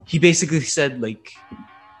he basically said like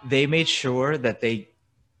they made sure that they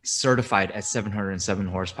certified at 707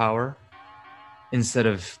 horsepower instead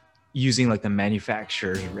of using like the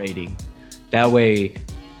manufacturer's rating. That way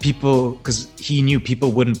people, because he knew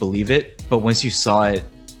people wouldn't believe it, but once you saw it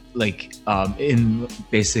like in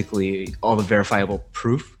basically all the verifiable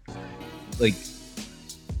proof, like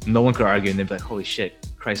no one could argue, and they'd be like, holy shit,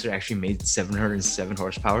 Chrysler actually made 707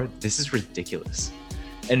 horsepower. This is ridiculous.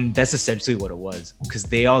 And that's essentially what it was, because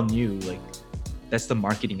they all knew like that's the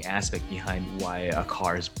marketing aspect behind why a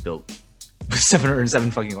car is built with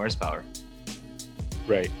 707 fucking horsepower.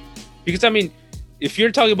 Right. Because I mean, if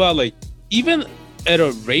you're talking about like even at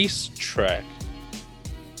a racetrack,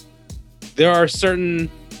 there are certain,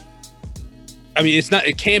 I mean,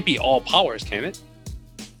 it can't be all powers, can it?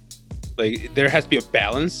 Like there has to be a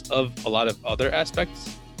balance of a lot of other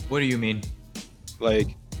aspects. What do you mean?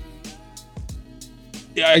 Like,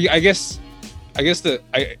 yeah, I guess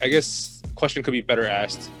question could be better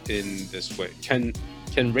asked in this way. Can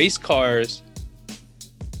race cars,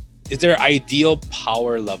 is there an ideal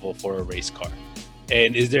power level for a race car?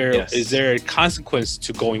 And is there a consequence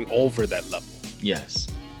to going over that level? Yes.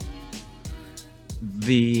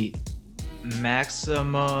 The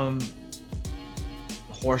maximum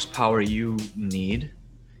horsepower you need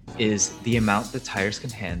is the amount the tires can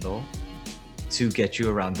handle to get you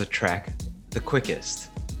around the track the quickest.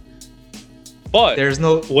 But there's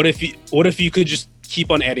no. What if you could just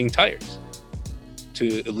keep on adding tires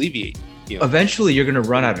to alleviate? Eventually, you're gonna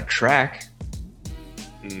run out of track.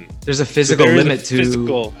 There's a physical limit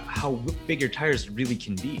to how big your tires really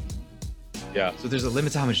can be. Yeah. So there's a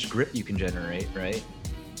limit to how much grip you can generate, right?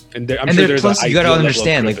 And plus you gotta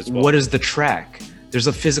understand, like, what is the track? There's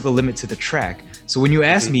a physical limit to the track. So when you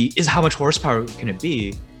ask me, is how much horsepower can it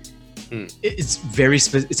be? It's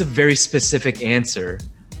a very specific answer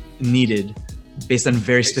needed based on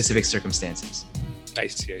very specific circumstances. I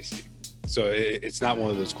see. So it's not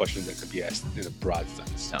one of those questions that could be asked in a broad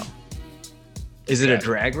sense. No. Is it a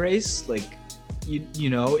drag race? Like, you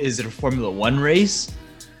know, is it a Formula One race?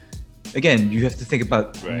 Again, you have to think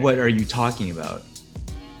about what are you talking about?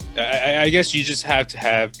 I guess you just have to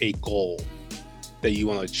have a goal that you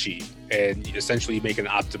want to achieve, and essentially make an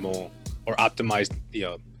optimal or optimized,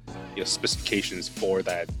 specifications for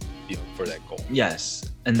that, for that goal. Yes,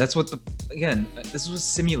 and that's what this is what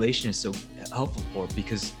simulation is so helpful for,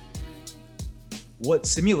 because what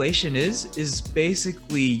simulation is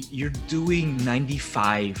basically you're doing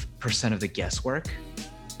 95% of the guesswork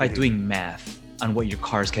by doing math on what your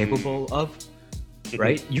car is capable of,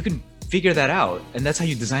 right? You can figure that out, and that's how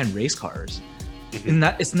you design race cars. And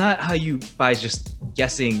it's not how you, by just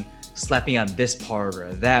guessing, slapping on this part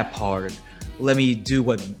or that part, let me do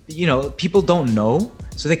what, people don't know,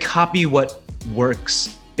 so they copy what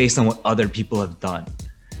works based on what other people have done,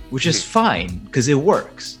 which is fine because it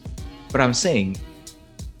works. But I'm saying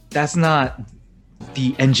that's not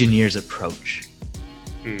the engineer's approach.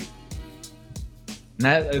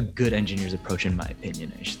 Not a good engineer's approach, in my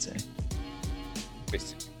opinion, I should say.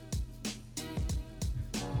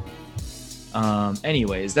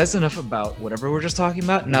 Anyways, that's enough about whatever we're just talking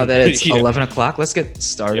about. Now that it's 11 o'clock, let's get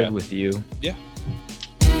started with you. Yeah.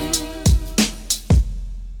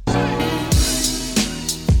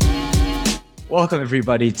 Welcome,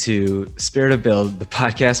 everybody, to Spirit of Build, the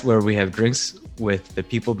podcast where we have drinks with the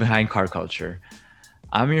people behind car culture.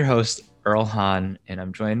 I'm your host, Earl Hahn, and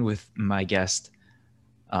I'm joined with my guest,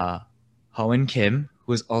 Hoeun Kim,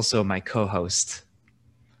 who is also my co-host.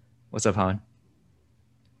 What's up, Hoeun?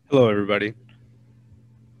 Hello, everybody.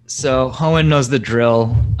 So Hoeun knows the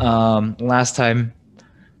drill. Last time,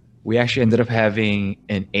 we actually ended up having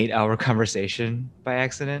an 8-hour conversation by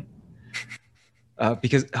accident.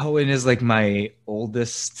 Because Hoeun is like my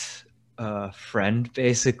oldest friend,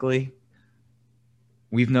 basically.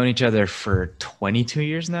 We've known each other for 22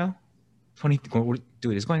 years now. Dude,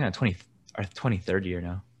 it's going on our 23rd year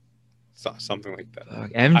now. Something like that.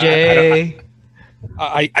 MJ.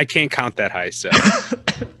 I can't count that high, so.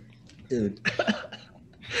 Dude.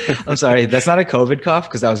 I'm sorry. That's not a COVID cough,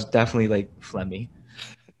 because that was definitely like phlegmy.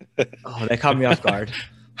 Oh, that caught me off guard.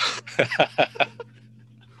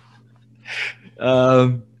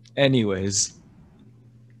 Anyways,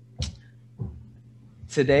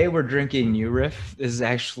 today we're drinking New Riff. This is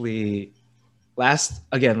actually last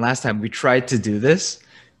time we tried to do this.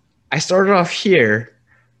 I started off here,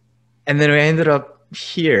 and then we ended up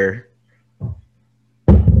here.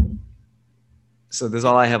 So this is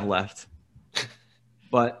all I have left.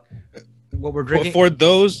 But what we're drinking, for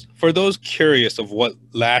those curious of what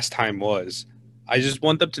last time was, I just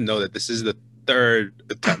want them to know that this is the third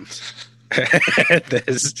attempt at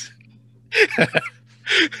this.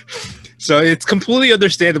 So it's completely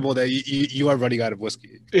understandable that you are running out of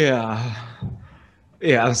whiskey. Yeah.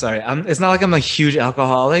 Yeah, I'm sorry. It's not like I'm a huge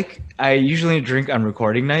alcoholic. I usually drink on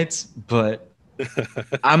recording nights, but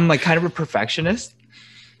I'm like kind of a perfectionist.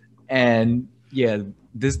 And yeah,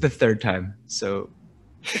 this is the third time. So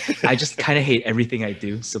I just kind of hate everything I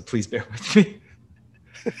do. So please bear with me.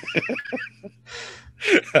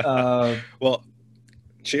 Well,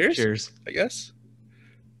 cheers, Cheers. I guess.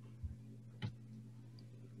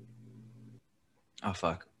 Oh,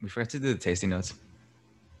 fuck. We forgot to do the tasting notes.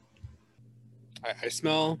 I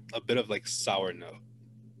smell a bit of like sour note.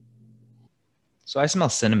 So I smell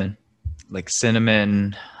cinnamon, like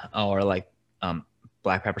cinnamon or like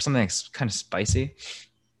black pepper, something that's kind of spicy.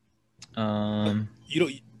 You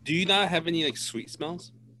don't? Do you not have any like sweet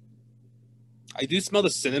smells? I do smell the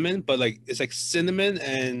cinnamon, but like it's like cinnamon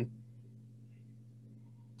and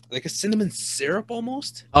like a cinnamon syrup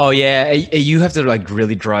almost. Oh yeah, you have to like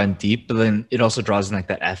really draw in deep, but then it also draws in like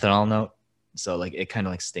that ethanol note. So like it kind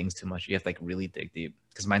of like stings too much. You have to like really dig deep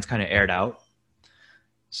because mine's kind of aired out.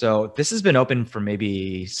 So this has been open for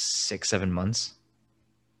maybe 6-7 months.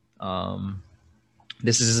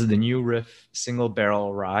 This is the New Riff single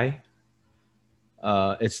barrel rye.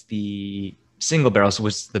 It's the single barrel, so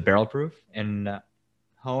it's the barrel proof. And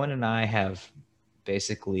Hoeun and I have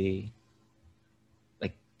basically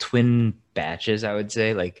like twin batches, I would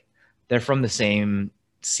say. Like they're from the same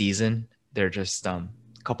season. They're just a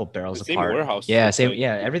couple barrels The same apart. warehouse. Yeah, same. Like.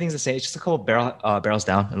 Yeah, everything's the same. It's just a couple barrels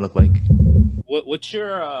down. It looked like. What's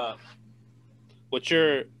your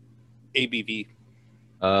ABV?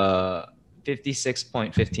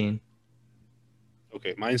 56.15.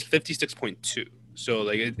 Okay, mine's 56.2. So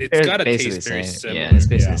like it's got to taste very similar. Yeah, it's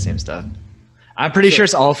basically the same stuff. I'm pretty sure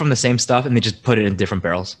it's all from the same stuff, and they just put it in different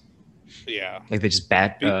barrels. Yeah, like they just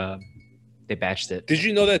they batched it. Did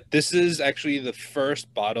you know that this is actually the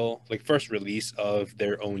first bottle, like first release of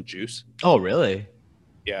their own juice? Oh, really?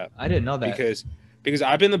 Yeah, I didn't know that. Because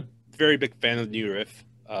I've been a very big fan of New Riff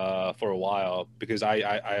for a while because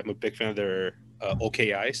I am a big fan of their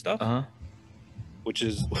OKI stuff, which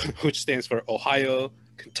stands for Ohio,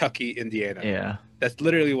 Kentucky, Indiana. Yeah, that's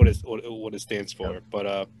literally what it stands for. Yep.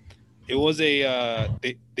 But it was they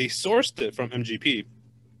sourced it from MGP,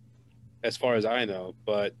 as far as I know.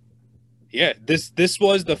 But yeah, this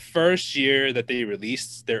was the first year that they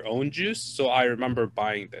released their own juice, so I remember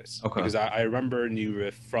buying this because I remember New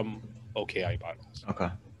Riff from OKI bottles. Okay.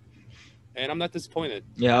 And I'm not disappointed.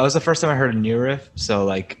 Yeah, it was the first time I heard of New Riff, so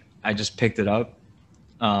like I just picked it up.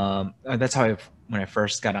 That's how when I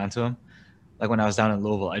first got onto them. Like when I was down in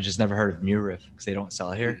Louisville, I just never heard of New Riff because they don't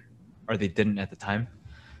sell it here, or they didn't at the time.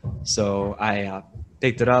 So I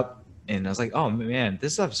picked it up and I was like, oh man,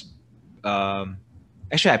 this stuff's.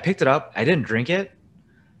 Actually, I picked it up. I didn't drink it,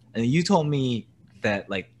 and you told me that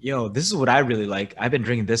like, yo, this is what I really like. I've been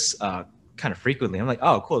drinking this kind of frequently. I'm like,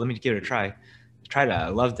 oh, cool. Let me give it a try. I tried it. I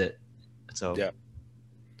loved it. So yeah.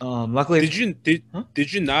 Luckily,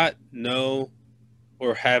 did you not know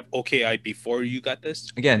or have OKI before you got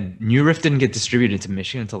this? Again, New Riff didn't get distributed to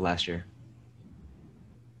Michigan until last year.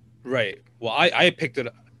 Right. Well, I picked it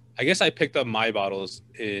up. I guess I picked up my bottles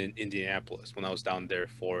in Indianapolis when I was down there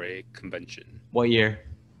for a convention. What year?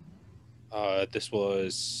 This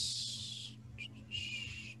was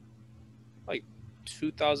like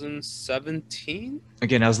 2017.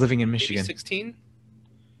 Again, I was living in Michigan. 16.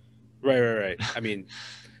 Right. I mean,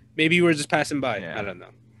 maybe you were just passing by. Yeah. I don't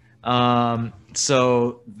know.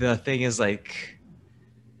 So the thing is like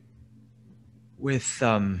with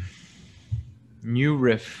New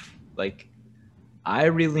Riff, like I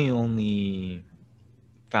really only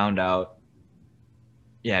found out,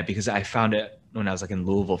 because I found it when I was like in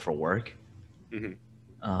Louisville for work.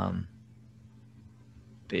 Mm-hmm.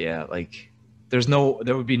 But yeah, like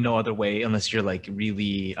there would be no other way unless you're like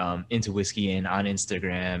really into whiskey and on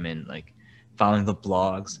Instagram and like following the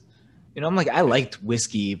blogs. You know, I'm like, I liked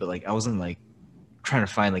whiskey, but like I wasn't like trying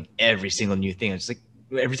to find like every single new thing. I just like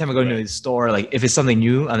every time I go into the store, like if it's something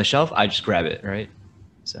new on the shelf, I just grab it, right?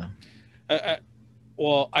 So,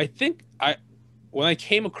 well, I think when I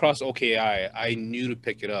came across OKI, I knew to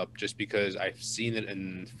pick it up just because I've seen it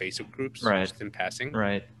in Facebook groups, right, just in passing,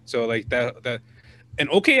 right. So like that, and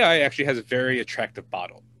OKI actually has a very attractive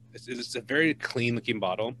bottle. It's a very clean looking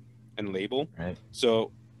bottle and label, right.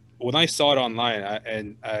 So when I saw it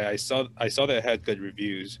online, I saw that it had good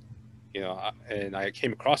reviews, you know, and I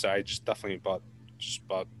came across it. I just definitely bought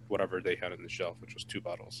whatever they had on the shelf, which was 2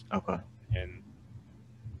 bottles. Okay. And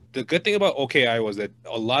the good thing about OKI was that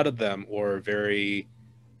a lot of them were they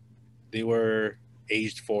were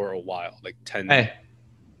aged for a while, like 10. Hey,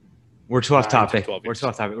 we're too off topic. We're too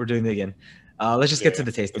off topic. We're doing it again. Let's just get to Yeah,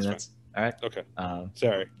 the tasting that's fine. notes. All right. Okay. Um,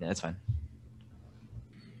 Sorry. yeah, that's fine.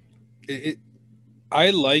 It I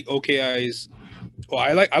like OKI's. Well,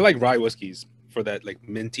 I like rye whiskeys for that like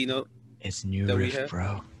minty note It's new that we riff, have.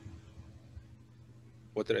 bro.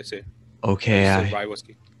 What did I say? I Okay. just said rye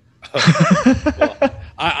whiskey. Well,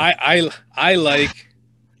 I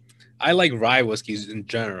like rye whiskeys in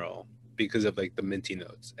general because of like the minty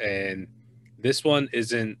notes, and this one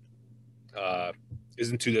uh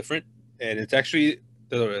isn't too different, and it's actually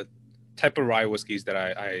the type of rye whiskeys that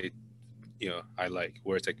I like,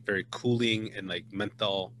 where it's like very cooling and like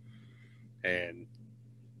menthol, and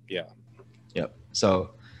yeah. Yep.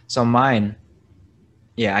 So mine,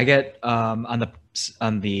 yeah, I get on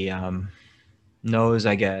the nose,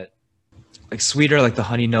 I get like sweeter, like the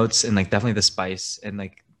honey notes, and like definitely the spice, and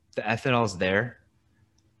like the ethanol's there,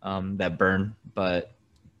 that burn, but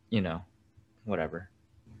you know, whatever.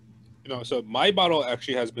 So my bottle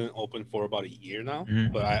actually has been open for about a year now,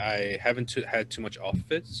 but Mhm. I haven't had too much off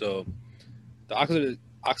of it, so the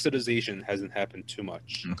oxidization hasn't happened too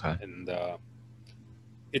much, Okay. and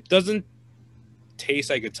it doesn't taste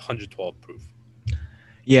like it's 112 proof.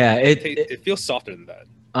 Yeah, It feels softer than that.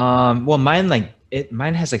 well,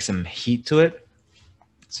 mine has like some heat to it,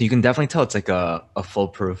 so you can definitely tell it's like a full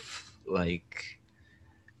proof like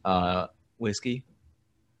uh whiskey.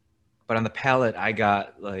 But on the palate, I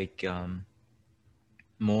got like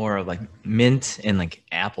more of like mint and like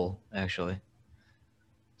apple actually.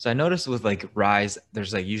 So I noticed with like rye,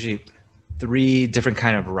 there's like usually three different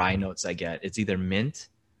kind of rye notes I get. It's either mint,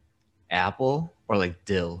 apple, or like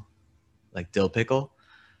dill pickle.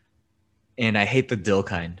 And I hate the dill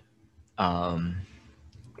kind. Um,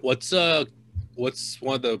 What's uh what's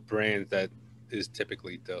one of the brands that is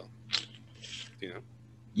typically do you know?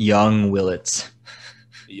 Young Willets.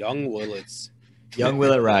 Young Willets. Young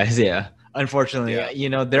Willet Rise, yeah. Unfortunately,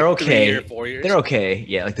 Yeah. they're Like 3 year, okay. 4 years? They're okay.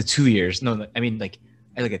 Yeah, like the 2 years. No, I mean like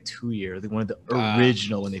I like a 2 year. Like one of the Ah,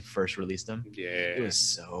 original when they first released them. It yeah. was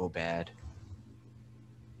so bad.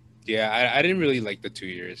 Yeah, I didn't really like the 2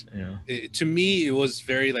 years. Yeah. To me, it was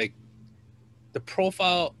very like the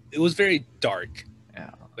profile. It was very dark.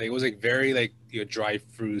 Yeah. Like it was like very like dry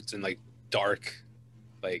fruits and like dark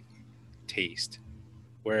like taste.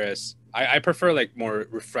 Whereas I prefer like more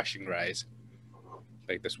refreshing ryes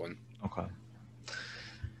like this one. Okay.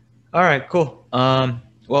 All right, cool.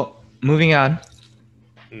 Well, moving on.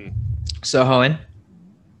 Hmm. So Hoen.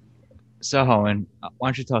 So Hoen, why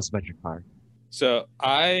don't you tell us about your car? So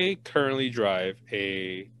I currently drive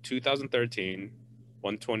a 2013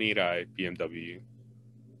 128i BMW,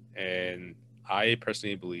 and I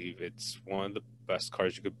personally believe it's one of the best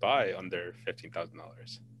cars you could buy under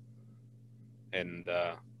 $15,000. And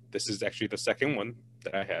this is actually the second one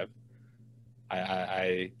that I have.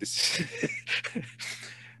 I this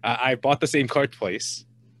I bought the same car twice,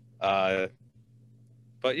 uh,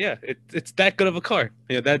 but yeah, it's that good of a car.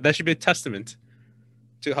 That should be a testament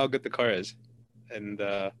to how good the car is. And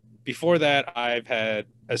before that, I've had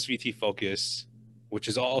SVT Focus, which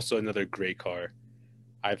is also another great car.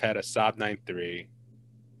 I've had a Saab 93.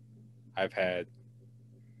 I've had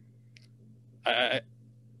I,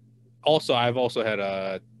 I've also had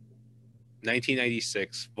a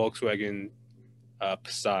 1996 Volkswagen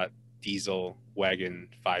Passat diesel wagon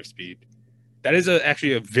 5 speed. That is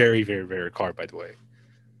actually a very very rare car, by the way.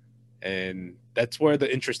 And that's where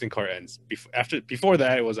the interesting car ends. Before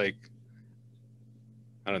that, it was like,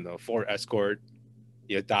 I don't know, Ford Escort,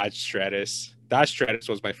 Dodge Stratus. Dodge Stratus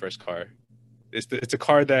was my first car. It's a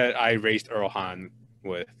car that I raced Earl Hahn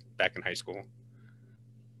with back in high school.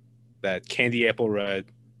 That candy apple red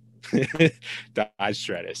Dodge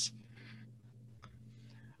Stratus.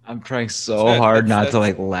 I'm trying So so hard not to that's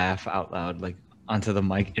like laugh out loud, like onto the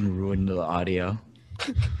mic and ruin the audio.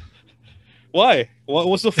 why.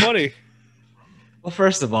 What's so funny? Well,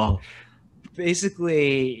 first of all,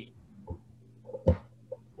 basically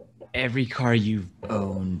every car you've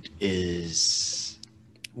owned is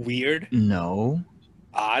Weird, no,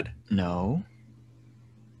 odd. no,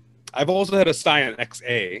 I've also had a Scion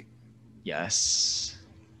XA. yes.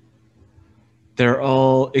 They're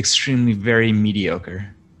all extremely very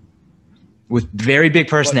mediocre with very big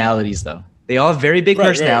But personalities, though. They all have very big right.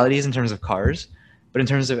 personalities in terms of cars, but in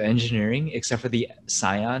terms of engineering, except for the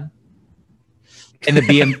Scion and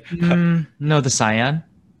the no, the Scion,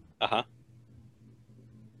 Uh-huh.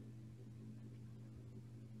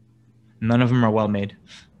 none of them are well made.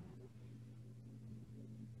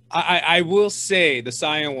 I will say the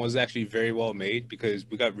Scion was actually very well made because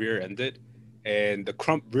we got rear ended, and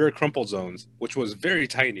the rear crumple zones, which was very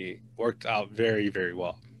tiny, worked out very very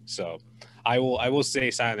well. So I will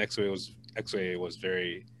say Scion X-Way was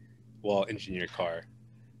very well engineered car.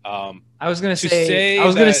 I was gonna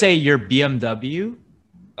to say your BMW.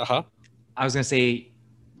 Uh-huh. I was gonna say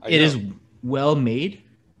I it know. is well made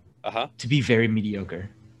Uh-huh. to be very mediocre.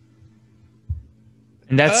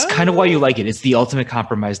 And that's kind of why you like it. It's the ultimate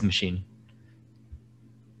compromised machine.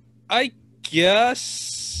 I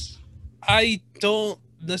guess I don't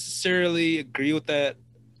necessarily agree with that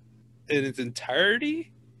in its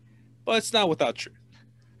entirety, but it's not without truth.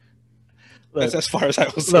 That's as far as I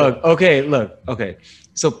will say. Okay.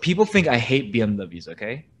 So people think I hate BMWs,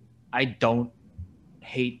 okay? I don't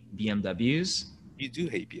hate BMWs. You do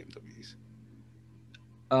hate BMWs.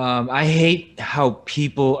 I hate how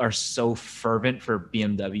people are so fervent for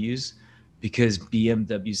BMWs because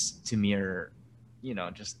BMWs to me are,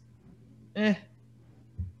 just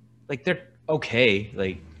like they're okay,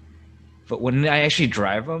 like, but when I actually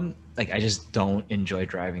drive them, like I just don't enjoy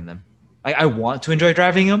driving them. I want to enjoy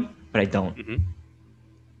driving them, but I don't. Mm-hmm.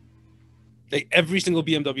 Like every single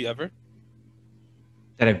BMW ever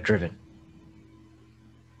that I've driven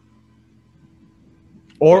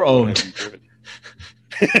or owned.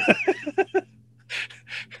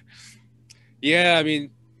 Yeah, I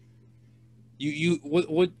mean,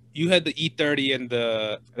 what you had the E30 and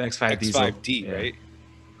the X5D, yeah. right?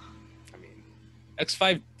 I mean,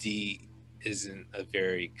 X5D isn't a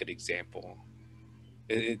very good example.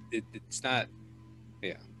 It's not.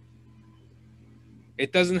 Yeah,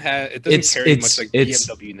 it doesn't carry much like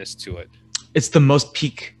BMW-ness to it. It's the most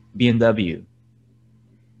peak BMW.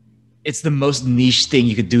 It's the most niche thing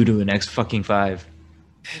you could do to an X5.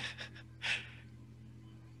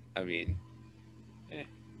 I mean, yeah,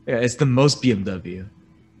 it's the most BMW.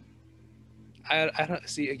 I don't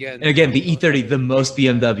see again. And again, the E30, the most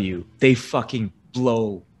BMW. They fucking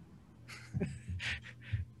blow.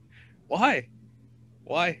 Why?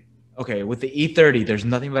 Okay, with the E30, there's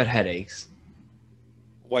nothing but headaches.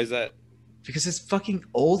 Why is that? Because it's fucking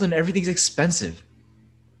old and everything's expensive.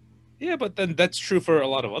 Yeah, but then that's true for a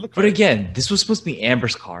lot of other cars. But again, this was supposed to be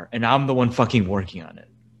Amber's car, and I'm the one fucking working on it.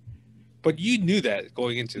 But you knew that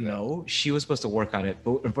going into that. No, she was supposed to work on it,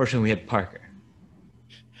 but unfortunately we had Parker.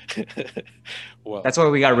 Well, that's why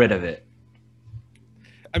we got rid of it.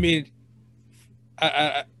 I mean,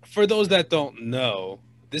 for those that don't know,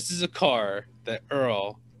 this is a car that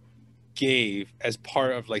Earl gave as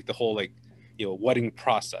part of like the whole wedding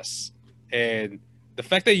process, and the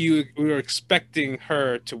fact that we were expecting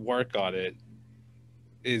her to work on it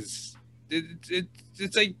it's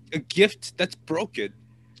like a gift that's broken.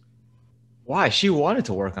 Why? She wanted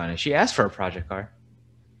to work on it. She asked for a project car.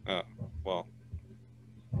 Oh, well,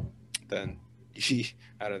 then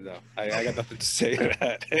I don't know. I got nothing to say to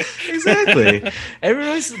that. Exactly.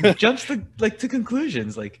 Everyone jumps to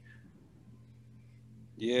conclusions. Like,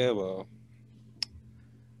 yeah, well,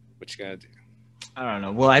 what you gotta do? I don't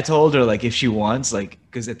know. Well, I told her if she wants,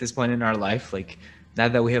 because at this point in our life, now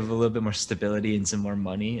that we have a little bit more stability and some more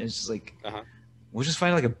money, it's just we'll just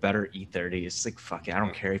find a better E30. It's fuck it. I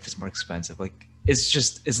don't care if it's more expensive.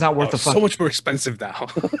 It's not worth the fuck. So much more expensive now.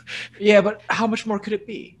 Yeah, but how much more could it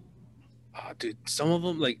be? Oh, dude, some of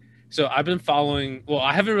them so I've been following. Well,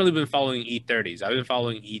 I haven't really been following E30s. I've been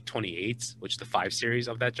following E28s, which is the 5 Series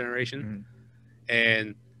of that generation,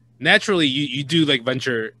 and naturally you do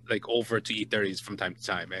venture over to E30s from time to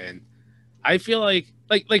time, and I feel like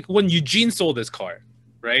when Eugene sold his car,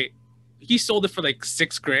 right? He sold it for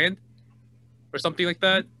 $6,000 or something like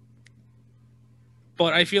that.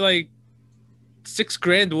 But I feel like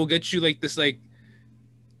 $6,000 will get you this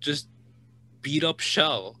just beat up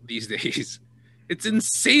shell these days. It's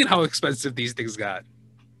insane how expensive these things got.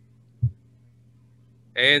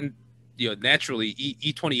 And naturally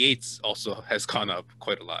E28s also has gone up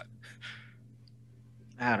quite a lot.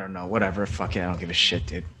 I don't know. Whatever. Fuck it. I don't give a shit,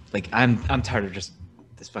 dude. I'm tired of just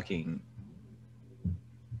this fucking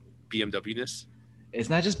BMW-ness. It's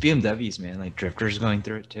not just BMWs, man. Drifters going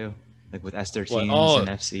through it too, with S13s and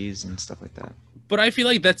FCs and stuff like that. But I feel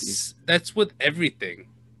like that's with everything.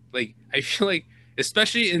 I feel like,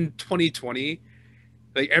 especially in 2020,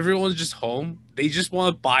 everyone's just home. They just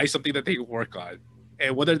want to buy something that they can work on,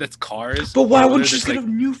 and whether that's cars. But why wouldn't you just get a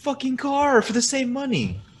new fucking car for the same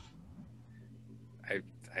money? I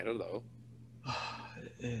don't know.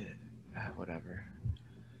 Whatever.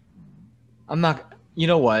 I'm not. You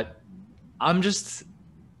know what? I'm just.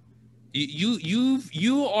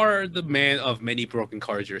 You are the man of many broken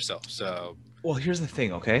cars yourself. So. Well, here's the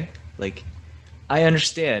thing, okay? I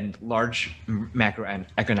understand large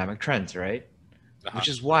macroeconomic trends, right? Uh-huh. Which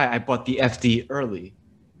is why I bought the FD early,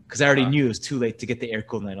 because I already knew it was too late to get the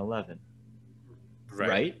air-cooled 911.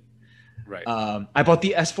 Right. I bought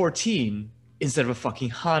the S14 instead of a fucking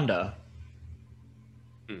Honda.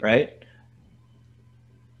 right?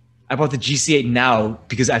 I bought the GC8 now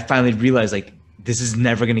because I finally realized like this is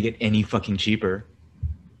never gonna get any fucking cheaper.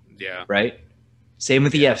 Yeah. Right. Same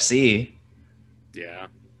with the FC. Yeah.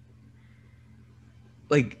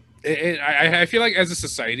 Like, I feel like as a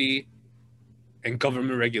society and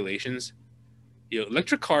government regulations,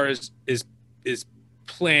 electric cars is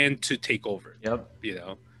planned to take over. Yep.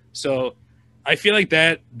 So I feel like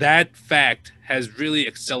that fact has really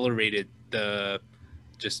accelerated the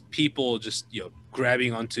just people just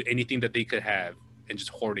grabbing onto anything that they could have and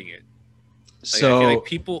just hoarding it. So I feel like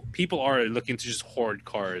people are looking to just hoard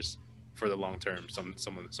cars for the long term. Some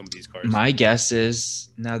of these cars. My guess is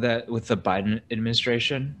now that with the Biden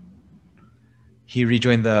administration, he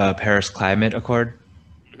rejoined the Paris Climate Accord.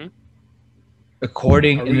 Mm-hmm.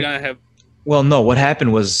 According, are we gonna have? Well, no. What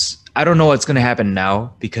happened was I don't know what's going to happen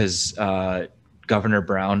now because Governor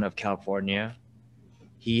Brown of California,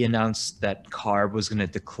 he announced that CARB was going to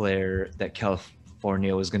declare that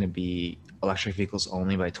California was going to be electric vehicles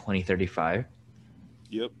only by 2035.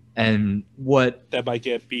 Yep. And what that might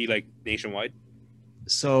be like nationwide.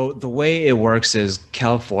 So the way it works is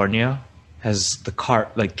California has the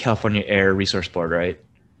California Air Resource Board, right?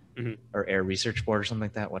 Mm-hmm. Or Air Research Board or something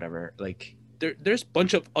like that, whatever. Like there's a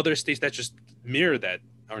bunch of other states that just mirror that,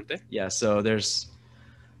 aren't there? Yeah, so there's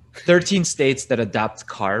 13 states that adopt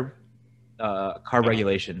CARB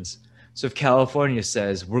regulations. So if California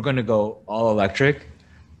says we're going to go all electric,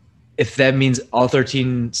 if that means all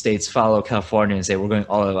 13 states follow California and say we're going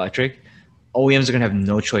all electric, OEMs are going to have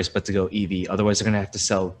no choice but to go EV. Otherwise, they're going to have to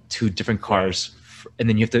sell two different cars, and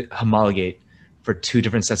then you have to homologate for two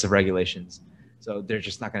different sets of regulations. So they're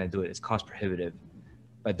just not going to do it. It's cost prohibitive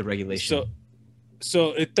by the regulation.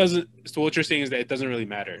 So it doesn't. So what you're saying is that it doesn't really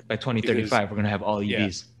matter. By 2035, we're going to have all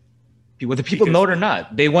EVs. Yeah. Whether people know it or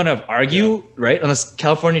not, they want to argue, right? Unless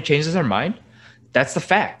California changes their mind, that's the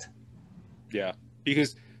fact. Yeah,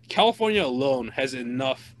 because California alone has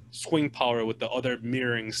enough swing power with the other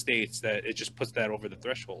mirroring states that it just puts that over the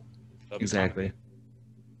threshold. Exactly.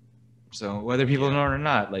 So whether people know it or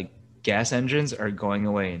not, like gas engines are going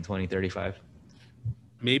away in 2035.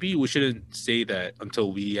 Maybe we shouldn't say that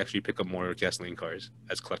until we actually pick up more gasoline cars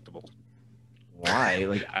as collectible. Why?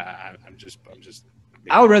 Like I'm just.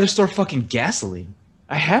 I would rather store fucking gasoline.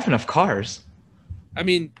 I have enough cars. I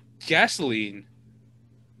mean, gasoline,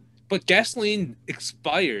 but gasoline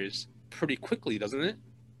expires pretty quickly, doesn't it?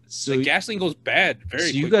 So like gasoline goes bad very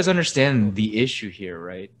quickly. You guys understand the issue here,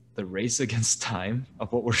 right? The race against time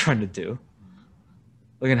of what we're trying to do.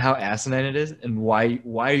 Look at how asinine it is, and why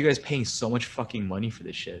are you guys paying so much fucking money for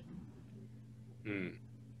this shit?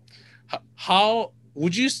 How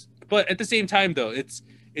would you? But at the same time, though, it's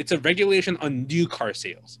a regulation on new car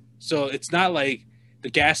sales, so it's not like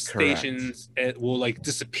the gas stations will like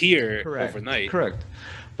disappear overnight. Correct,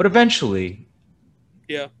 but eventually,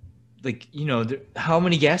 yeah. Like how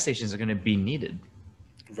many gas stations are going to be needed?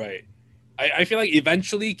 Right. I feel like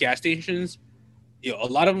eventually gas stations, a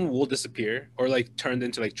lot of them will disappear or like turned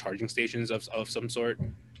into like charging stations of some sort.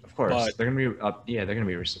 Of course, but they're going to be they're going to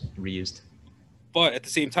be reused. But at the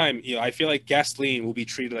same time, I feel like gasoline will be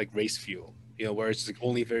treated like race fuel. Where it's like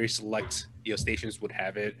only very select stations would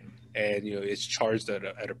have it, and it's charged at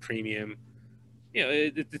a premium.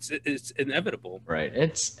 It's inevitable. Right.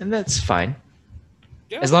 And that's fine.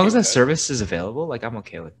 Yeah, as long as that service is available, like I'm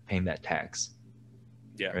okay with paying that tax.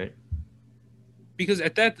 Yeah. Right. Because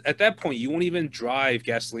at that point, you won't even drive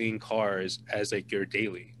gasoline cars as like your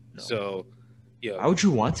daily. No. So, why would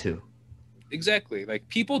you want to? Exactly. Like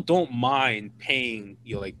people don't mind paying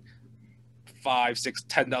like $5, $6,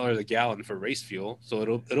 $10 a gallon for race fuel. So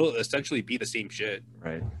it'll essentially be the same shit.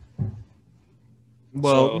 Right.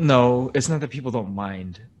 Well, no, it's not that people don't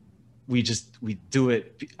mind. We do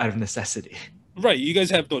it out of necessity. Right, you guys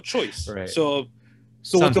have no choice. Right. So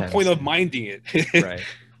what's the point of minding it? Right.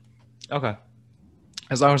 Okay.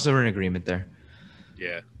 As long as we're in agreement there.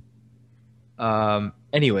 Yeah.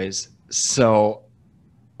 Anyways, so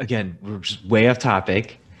again, we're just way off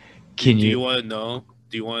topic. Do you want to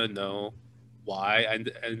know why I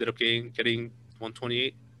ended up getting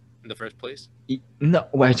 128 in the first place? No,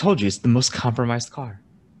 well, I told you it's the most compromised car.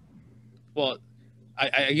 Well,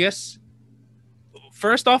 I guess.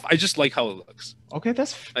 First off, I just like how it looks. Okay,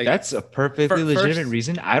 that's a perfectly legitimate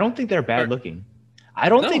reason. I don't think they're bad looking. I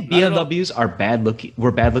don't think BMWs are bad looking.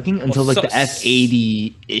 Were bad looking until the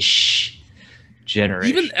F80-ish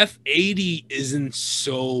generation. Even F80 isn't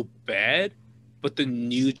so bad, but the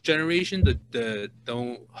new generation, it's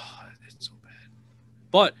so bad.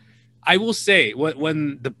 But I will say,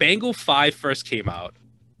 when the Bango 5 first came out,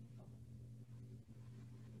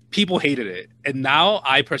 people hated it, and now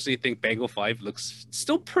I personally think Bangle 5 looks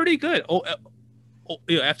still pretty good.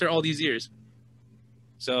 After all these years.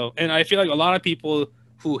 So, and I feel like a lot of people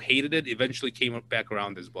who hated it eventually came back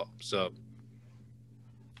around as well. So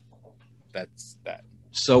that's that.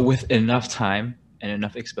 So with enough time and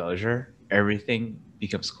enough exposure, everything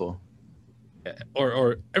becomes cool. Yeah.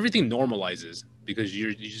 Or everything normalizes because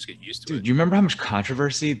you just get used to it. Dude, you remember how much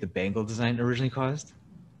controversy the Bangle design originally caused?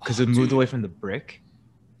 Because it moved away from the brick.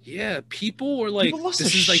 Yeah, people were like,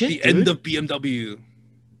 "This is like shit, the dude. end of BMW."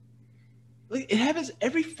 Like, it happens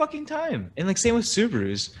every fucking time. And like same with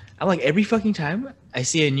Subarus. I'm like, every fucking time I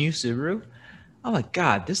see a new Subaru, I'm like,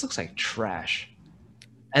 God, this looks like trash.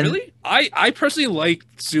 And really? I personally like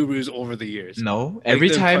Subarus over the years. No, every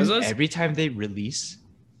time they release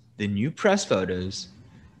the new press photos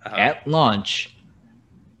at launch,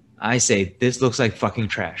 I say, this looks like fucking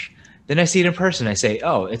trash. Then I see it in person, I say,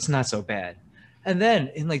 oh, it's not so bad. And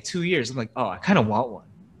then in like 2 years, I'm like, oh, I kind of want one.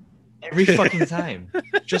 Every fucking time.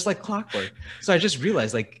 Just like clockwork. So I just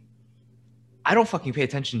realized, like, I don't fucking pay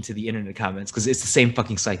attention to the internet comments because it's the same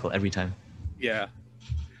fucking cycle every time. Yeah.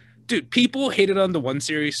 Dude, people hated on the 1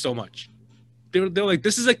 Series so much. They're like,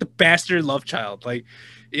 this is like the bastard love child. Like,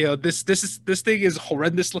 you know, this thing is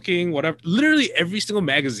horrendous looking, whatever. Literally every single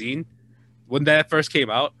magazine when that first came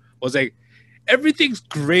out was like, everything's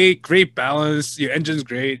great balance, your engine's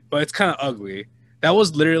great, but it's kind of ugly. That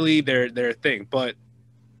was literally their thing. But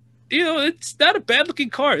you know, it's not a bad looking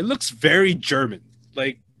car. It looks very German.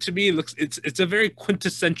 Like, to me, it's a very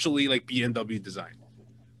quintessentially like BMW design.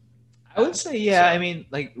 I would say, yeah. So, I mean,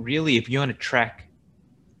 like, really, if you want to track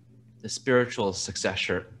the spiritual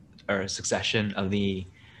succession of the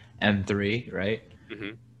M3, right?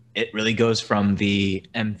 Mm-hmm. It really goes from the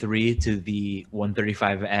M3 to the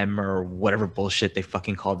 135M or whatever bullshit they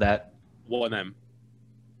fucking called that. 1M.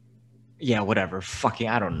 Yeah, whatever. Fucking,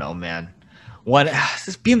 I don't know, man.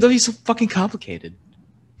 This BMW is so fucking complicated.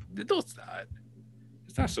 No, it's not.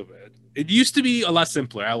 It's not so bad. It used to be a lot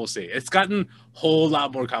simpler, I will say. It's gotten a whole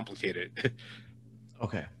lot more complicated.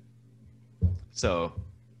 Okay. So,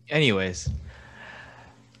 anyways.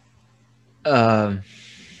 Fuck,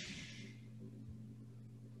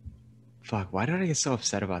 why did I get so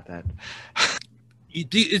upset about that?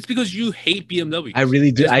 It's because you hate BMW. I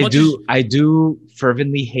really do. I do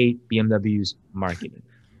fervently hate BMW's marketing.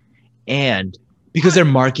 And because their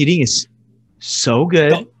marketing is so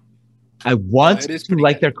good, I want to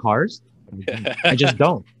like their cars. I just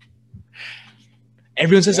don't.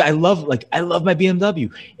 Everyone says I love my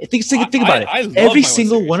BMW. Think about it. Every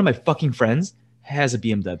single one of my fucking friends has a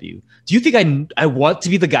BMW. Do you think I want to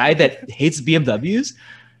be the guy that hates BMWs?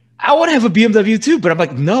 I want to have a BMW too, but I'm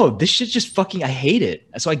like, no, this shit just fucking, I hate it.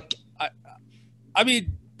 So I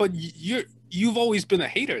mean, but you've always been a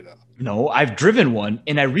hater though. No, I've driven one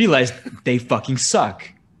and I realized they fucking suck.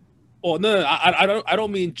 Oh no, I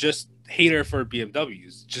don't mean just hater for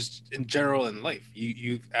BMWs, just in general in life.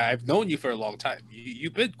 I've known you for a long time.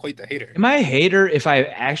 You've been quite the hater. Am I a hater if I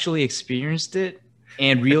actually experienced it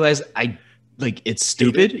and realized it's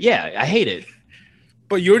stupid? Yeah, I hate it.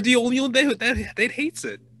 But you're the only one that hates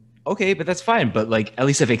it. Okay, but that's fine. But like, at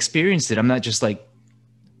least I've experienced it. I'm not just like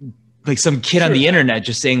some kid on the internet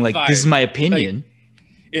just saying like, this is my opinion. Like,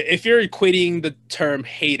 if you're equating the term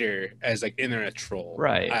hater as like internet troll,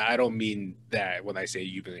 right? I don't mean that when I say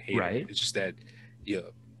you've been a hater. Right. It's just that, you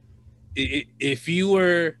know, if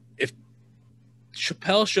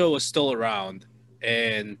Chappelle Show was still around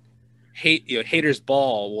and Haters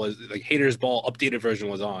Ball updated version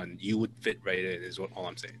was on, you would fit right in. Is all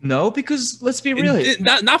I'm saying. No, because let's be real.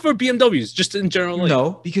 Not for BMWs, just in general. Life.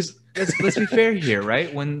 No, because let's be fair here,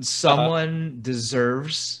 right? When someone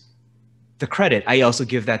deserves the credit, I also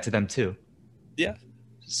give that to them too. Yeah.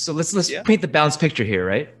 So let's paint the balanced picture here,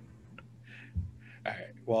 right? All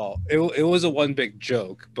right. Well, it was a one big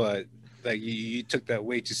joke, but like you took that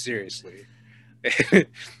way too seriously.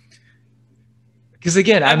 Because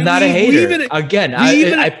again, I'm not a hater. I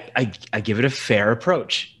give it a fair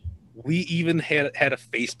approach. We even had a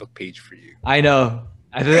Facebook page for you. I know.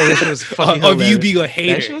 I thought that shit was fucking hilarious. Of you being a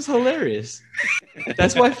hater. That shit was hilarious.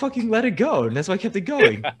 That's why I fucking let it go, and that's why I kept it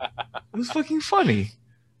going. It was fucking funny.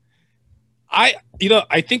 I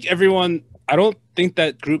think everyone. I don't think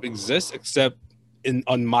that group exists except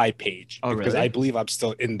on my page. Oh, because really? I believe I'm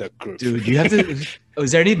still in the group. Dude, you have to.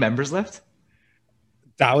 Is there any members left?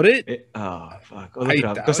 Doubt it. Oh fuck! Go look it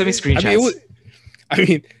up. Go send me screenshots. I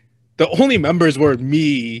mean, the only members were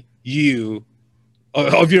me, you,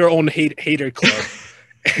 of your own hater club,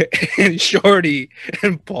 and Shorty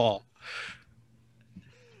and Paul.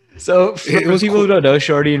 So for people who don't know,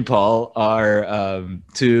 Shorty and Paul are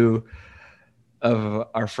two of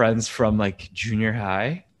our friends from like junior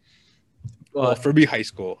high. Well, for me, high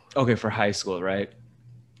school. Okay, for high school, right?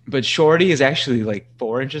 But Shorty is actually like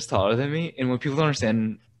 4 inches taller than me. And when people don't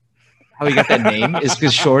understand how he got that name, is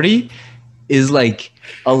because Shorty is like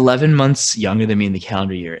 11 months younger than me in the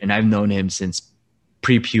calendar year. And I've known him since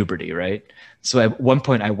pre-puberty, right? So at one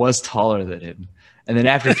point I was taller than him. And then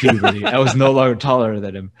after puberty, I was no longer taller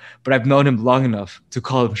than him. But I've known him long enough to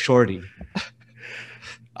call him Shorty.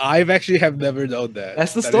 I've actually have never known that.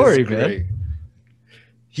 That's the story, man.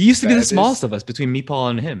 He used to be the smallest of us between me, Paul,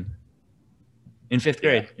 and him in 5th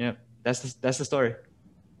grade. Yeah, that's the story.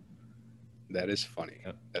 That is funny.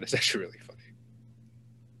 Yep. That is actually really funny.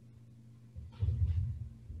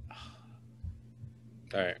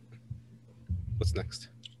 All right. What's next?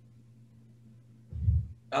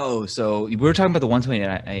 Oh, so we were talking about the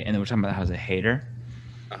 128, and then we're talking about how I was a hater.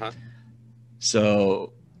 Uh-huh.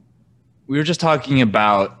 So we were just talking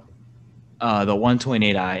about the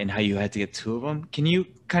 128i and how you had to get 2 of them. Can you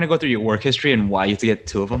kind of go through your work history and why you have to get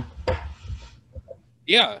 2 of them?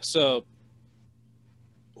 Yeah. So,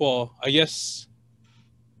 well, I guess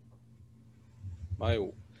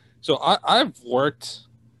I've worked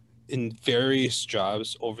in various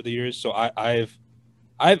jobs over the years. So I've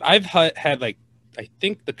had like, I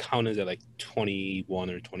think the count is at like 21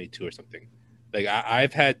 or 22 or something. Like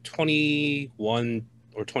I've had 21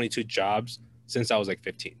 or 22 jobs since I was like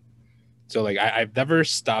 15. So like I've never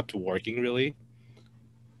stopped working really.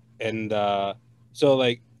 And so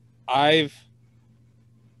like I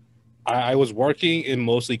was working in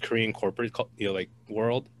mostly Korean corporate, like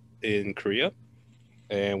world in Korea.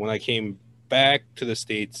 And when I came back to the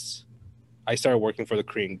States, I started working for the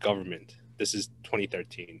Korean government. This is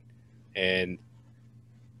 2013. And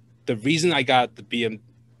the reason I got the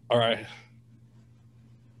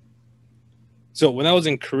so when I was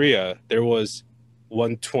in Korea, there was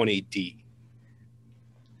 120D.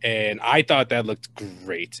 And I thought that looked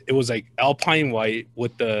great. It was like Alpine white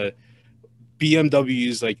with the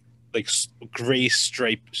BMW's like gray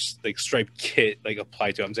striped kit like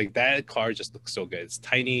applied to it. I was like, that car just looks so good. It's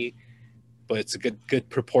tiny, but it's a good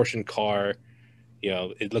proportioned car. You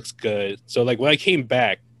know, it looks good. So like when I came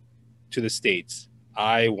back to the States,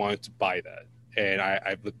 I wanted to buy that, and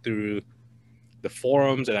I looked through the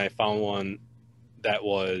forums and I found one that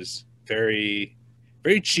was very,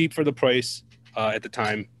 very cheap for the price at the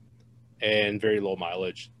time, and very low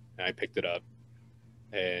mileage. And I picked it up,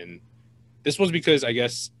 and this was because I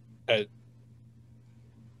guess I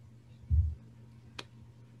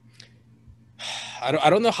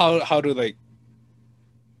don't know how to like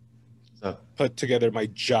put together my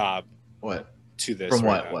job. What to this from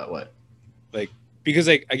right what like, because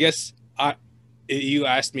like I guess you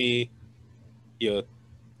asked me, you know,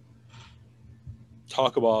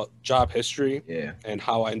 talk about job history, and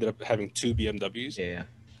how I ended up having 2 BMWs. Yeah.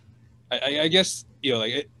 I guess, you know,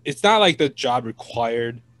 like it's not like the job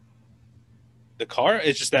required the car.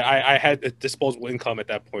 It's just that I had a disposable income at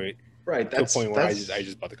that point. Right. That's to a point where I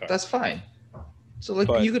just bought the car. That's fine. So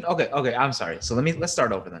like you could okay. I'm sorry. So let's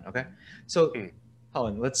start over then. Okay. So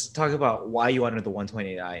Hoeun, let's talk about why you wanted the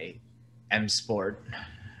 128i M Sport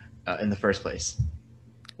in the first place.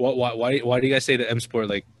 Why do you guys say the M Sport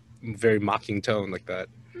like very mocking tone like that?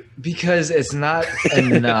 Because it's not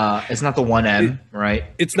it's not the 1M, right?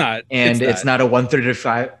 It's not. And it's not a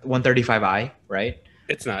 135i, right?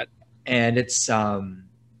 It's not. And it's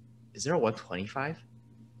is there a 125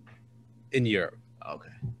 in Europe? Okay.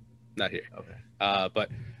 Not here. Okay. But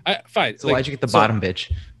fine. So why'd you get the bottom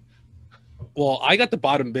bitch? Well, I got the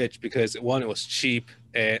bottom bitch because one, it was cheap,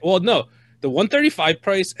 and well, no, the 135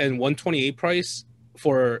 price and 128 price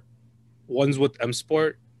for ones with M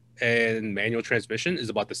Sport and manual transmission is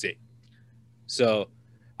about the same. So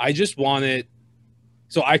I just wanted,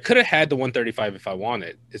 so I could have had the 135 if I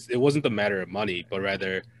wanted. It wasn't a matter of money, but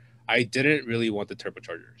rather I didn't really want the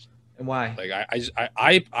turbochargers. And why? Like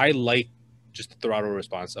I like just the throttle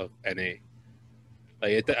response of NA.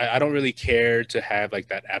 Like I don't really care to have like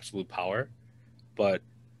that absolute power, but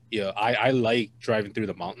you know, I like driving through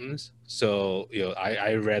the mountains. So you know,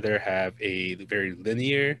 I rather have a very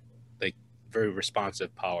linear, like very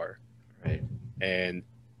responsive power, right? And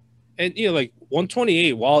you know, like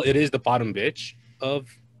 128, while it is the bottom bitch of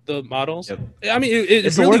the models, yep. I mean,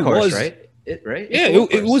 it's really the workhorse, was right. Yeah,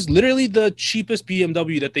 it was literally the cheapest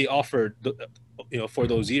BMW that they offered, you know, for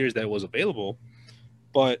those years that was available.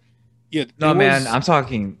 But yeah, no, man, I'm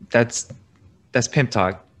talking. That's pimp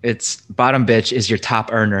talk. It's bottom bitch is your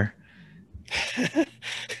top earner.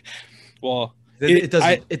 Well, it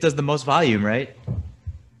does the most volume, right?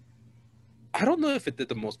 I don't know if it did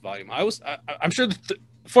the most volume. I'm sure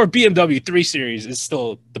for BMW, 3 Series is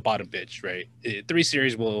still the bottom bitch, right? 3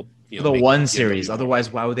 Series will the 1 Series. Otherwise,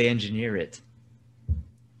 why would they engineer it?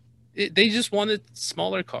 They just wanted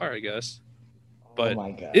smaller car, I guess. But oh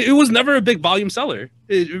my God. It was never a big volume seller.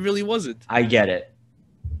 It really wasn't. I get it.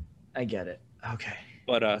 Okay.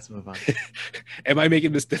 But let's move on. Am I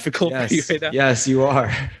making this difficult for you right now? Yes, you are.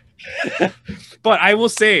 But I will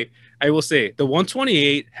say, the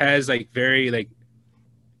 128 has like very like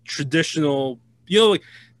traditional, like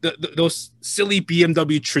those silly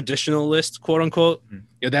BMW traditionalists, quote unquote,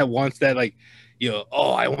 that wants that like,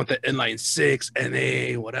 I want the inline 6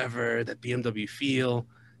 NA, whatever, that BMW feel.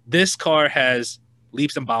 This car has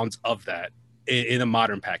leaps and bounds of that in a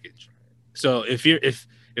modern package. So if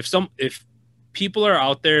people are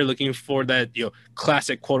out there looking for that,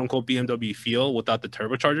 classic quote unquote BMW feel without the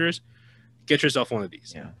turbochargers, get yourself one of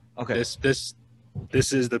these. Yeah. Okay. This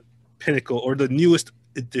is the pinnacle or the newest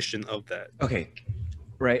edition of that. Okay.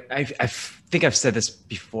 Right. I think I've said this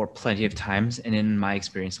before plenty of times, and in my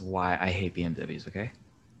experience, why I hate BMWs. Okay.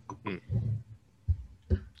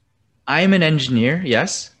 I am an engineer.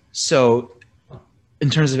 Yes. So in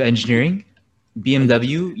terms of engineering,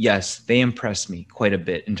 BMW, yes, they impress me quite a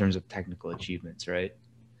bit in terms of technical achievements, right?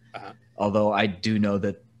 Although I do know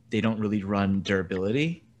that they don't really run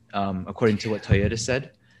durability, according to what Toyota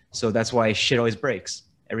said. So that's why shit always breaks.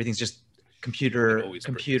 Everything's just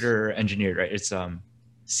computer engineered, right? It's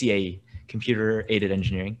CAE, computer aided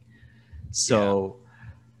engineering. So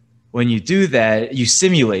when you do that, you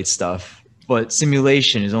simulate stuff, but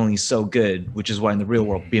simulation is only so good, which is why in the real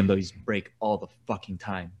world BMWs break all the fucking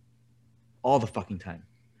time. Which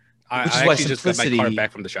is why simplicity, just got my car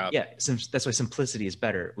back from the shop. Yeah, that's why simplicity is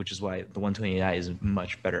better, which is why the 128i is a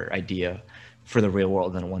much better idea for the real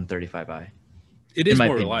world than a 135i. It is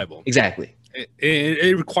more reliable. Exactly.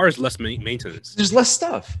 It requires less maintenance. There's less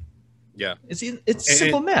stuff. Yeah. It's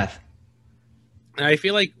simple math. And I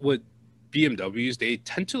feel like with BMWs, they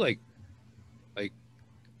tend to like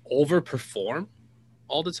overperform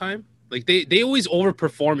all the time. Like they always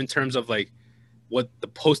overperform in terms of like what the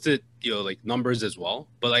posted like numbers as well.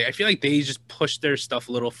 But like I feel like they just push their stuff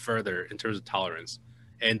a little further in terms of tolerance,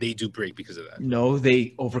 and they do break because of that. No, they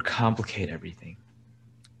overcomplicate everything.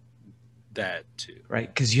 That too, right?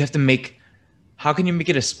 Because you have to make. How can you make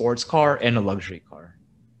it a sports car and a luxury car?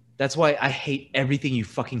 That's why I hate everything you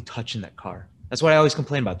fucking touch in that car. That's what I always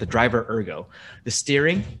complain about. The driver ergo, the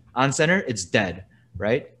steering on center, it's dead,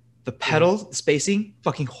 right? The pedal spacing,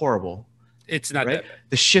 fucking horrible. It's not that bad.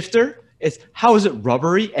 The shifter, how is it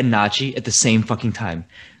rubbery and notchy at the same fucking time?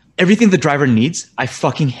 Everything the driver needs, I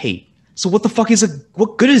fucking hate. So what the fuck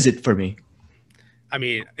what good is it for me? I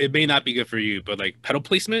mean, it may not be good for you, but like pedal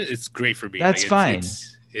placement, it's great for me. That's fine.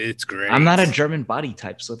 It's great. I'm not a German body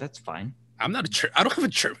type, so that's fine. I don't have a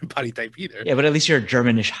German body type either. Yeah, but at least you're a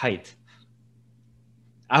Germanish height.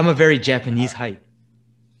 I'm a very Japanese height.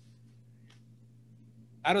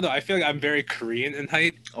 I don't know. I feel like I'm very Korean in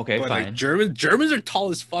height. Okay, but fine. Like Germans are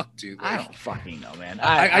tall as fuck, dude. Like, I don't fucking know, man.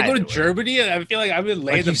 I go to Germany and I feel like I've been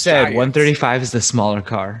laying. Like you said, 135 is the smaller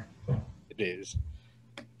car. It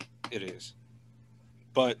is.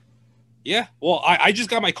 But yeah, well, I just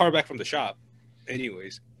got my car back from the shop.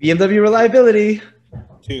 Anyways, BMW reliability,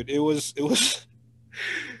 dude. It was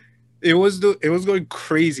going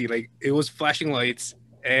crazy. Like it was flashing lights,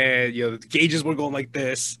 and the gauges were going like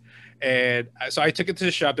this. And so I took it to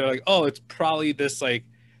the shop. They're like, "Oh, it's probably this like,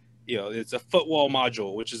 it's a footwall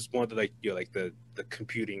module, which is one of the like the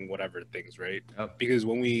computing whatever things, right?" Yep. Because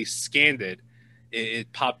when we scanned it,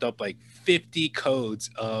 it popped up like 50 codes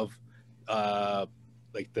of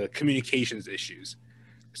like the communications issues.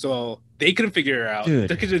 So they couldn't figure it out. Dude.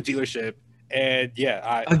 Took it to the dealership, and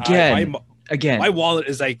again, my wallet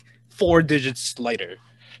is like 4 digits lighter.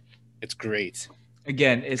 It's great.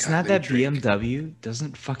 Again, it's not that BMW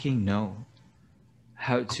doesn't fucking know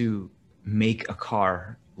how to make a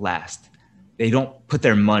car last. They don't put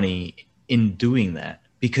their money in doing that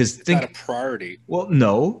because it's not a priority. Well,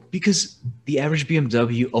 no, because the average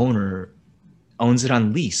BMW owner owns it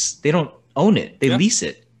on lease. They don't own it. They lease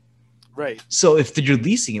it. Right. So if you're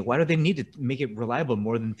leasing it, why do they need to make it reliable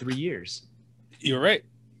more than 3 years? You're right.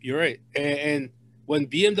 And when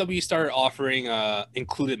BMW started offering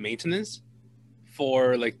included maintenance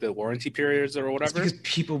for like the warranty periods or whatever, it's because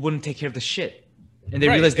people wouldn't take care of the shit, and they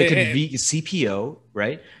realized they could CPO,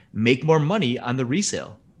 right, make more money on the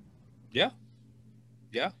resale. Yeah.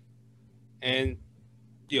 And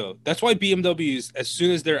that's why BMWs, as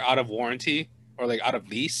soon as they're out of warranty or like out of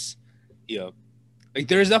lease, like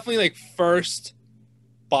there's definitely like first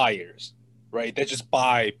buyers, right, that just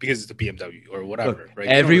buy because it's a BMW or whatever. Look, right?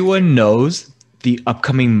 Everyone knows the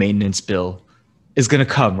upcoming maintenance bill is going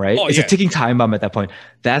to come, right? Oh, it's yeah. a ticking time bomb at that point.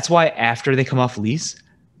 That's why after they come off lease,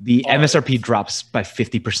 the MSRP drops by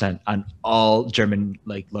 50% on all German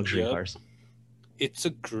like luxury cars. It's a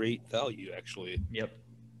great value, actually. Yep.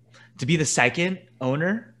 To be the second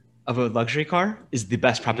owner of a luxury car is the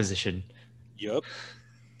best proposition. Yep.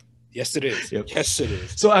 Yes, it is. Yep. Yes, it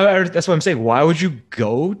is. So that's what I'm saying. Why would you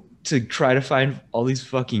go to try to find all these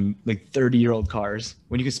fucking like 30-year-old cars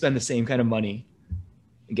when you could spend the same kind of money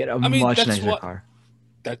and get a much nicer car?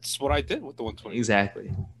 That's what I did with the 120.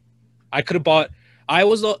 Exactly. I could have bought. I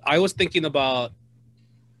was thinking about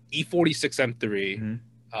E46 M3,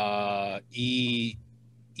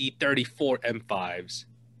 E34 M5s.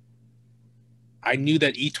 I knew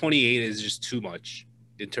that E28 is just too much.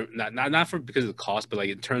 Not for because of the cost, but like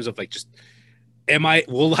in terms of like just,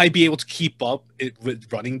 will I be able to keep up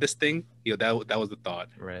with running this thing? You know, that was the thought.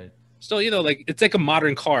 Right. So, you know, like it's like a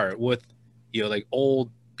modern car with, you know, like old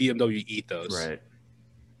BMW ethos. Right.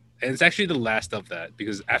 And it's actually the last of that,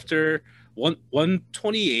 because after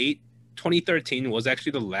 128, 2013 was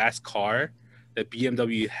actually the last car that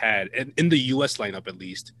BMW had, and in the US lineup at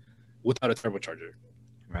least, without a turbocharger.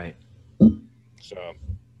 Right.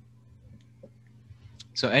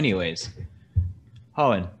 So anyways,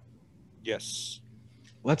 Hoeun. Yes.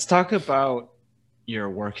 Let's talk about your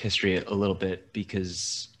work history a little bit,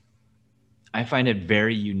 because I find it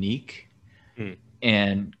very unique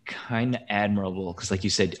and kind of admirable. Because like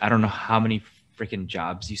you said, I don't know how many freaking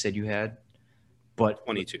jobs you said you had, but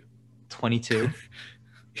 22. 22?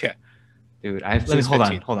 Yeah. Dude, hold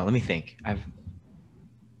on. Let me think.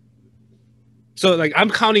 So like I'm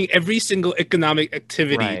counting every single economic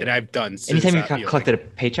activity that I've done. Anytime you collected a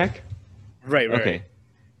paycheck? Right. Okay.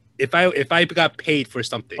 If I got paid for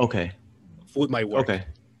something. Okay. With my work. Okay.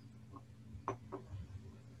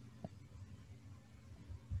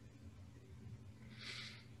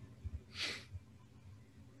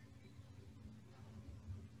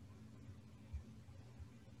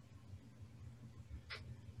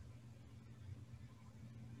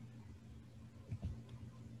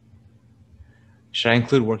 Should I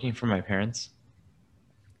include working for my parents?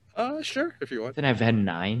 Sure, if you want. Then I've had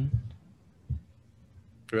 9.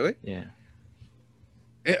 Really? Yeah.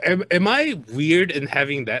 Am I weird in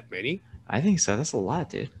having that many? I think so. That's a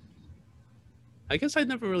lot, dude. I guess I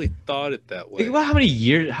never really thought it that way. Think about how many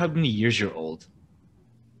years you're old.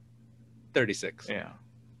 36. Yeah.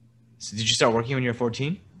 So did you start working when you were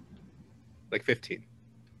 14? Like 15.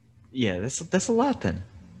 Yeah, that's a lot then.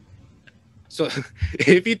 So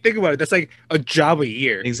if you think about it, that's like a job a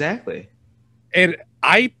year. Exactly. And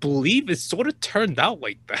I believe it sort of turned out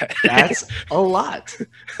like that. That's a lot.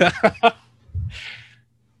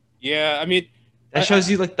 Yeah, I mean, that shows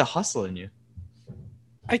you like the hustle in you.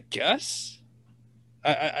 I guess.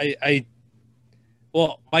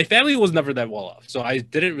 Well, my family was never that well off, so I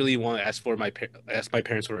didn't really want to ask my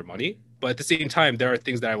parents for money. But at the same time, there are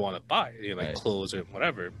things that I want to buy, you know, like clothes or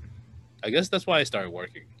whatever. I guess that's why I started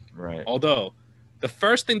working. Right. Although, the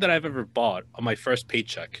first thing that I've ever bought on my first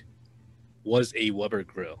paycheck was a Weber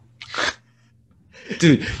grill.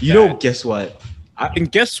 Dude, you know, guess what?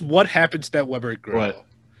 And guess what happened to that Weber grill? What?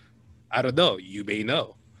 I don't know. You may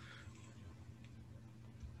know.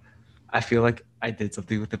 I feel like I did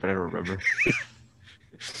something with it, but I don't remember.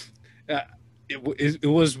 It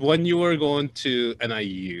was when you were going to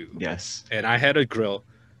NIU. Yes. And I had a grill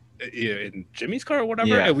in Jimmy's car or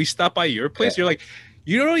whatever, and we stopped by your place. You're like,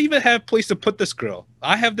 you don't even have a place to put this grill.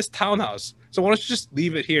 I have this townhouse, so why don't you just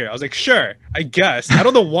leave it here? I was like, sure, I guess. I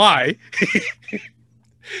don't know why.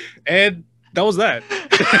 And that was that.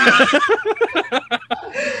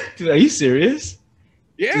 Dude, are you serious?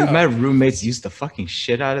 Yeah. Dude, my roommates used the fucking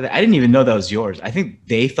shit out of that. I didn't even know that was yours. I think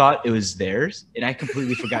they thought it was theirs, and I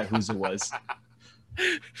completely forgot whose it was.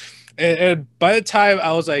 And by the time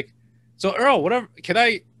I was like, so Earl, whatever, can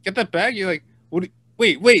I get that bag? You're like, what?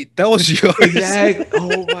 Wait, that was yours. Exactly.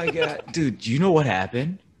 Oh my god, dude! Do you know what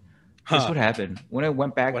happened? Here's what happened. When I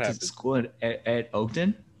went back to school at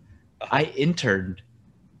Oakton, I interned,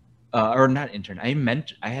 or not interned. I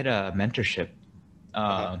had a mentorship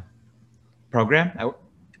program.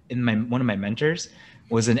 One of my mentors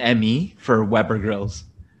was an ME for Weber grills.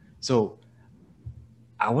 So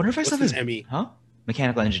I wonder if I still have his ME? Huh?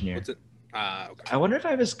 Mechanical engineer. What's it? Okay. I wonder if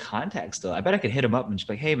I have his contact still. I bet I could hit him up and just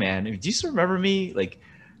be like, hey man, do you still remember me? Like,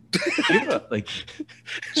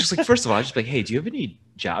 just like, first of all, just be like, hey, do you have any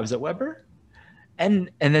jobs at Weber? And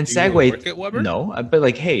then segue. Work at Weber? No, but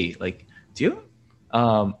like, hey, like, do you?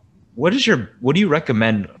 What do you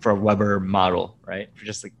recommend for a Weber model, right? For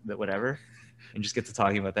just like whatever. and just get to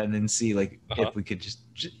talking about that, and then see like if we could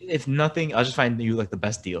if nothing, I'll just find you like the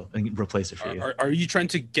best deal and replace it for you. Are you trying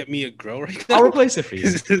to get me a grill right now? I'll replace it for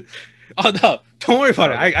you. Oh no, don't worry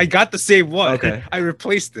about it. I got the same one. Okay, I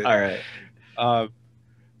replaced it. All right.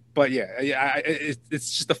 But yeah,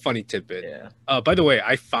 it's just a funny tidbit. Yeah. By the way,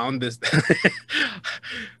 I found this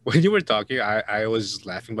when you were talking. I was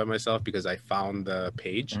laughing by myself because I found the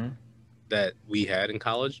page that we had in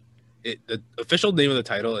college. The official name of the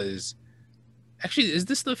title is actually, is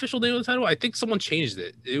this the official name of the title? I think someone changed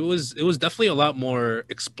it. It was definitely a lot more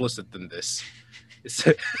explicit than this.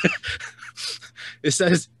 It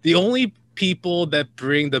says the only people that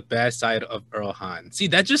bring the bad side of Earl Han. See,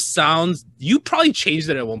 that just sounds. You probably changed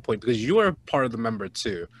it at one point because you were part of the member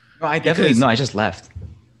too. No, I definitely no. I just left.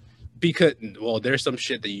 Because there's some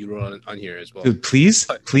shit that you wrote on here as well. Dude, please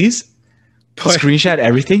screenshot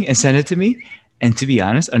everything and send it to me. And to be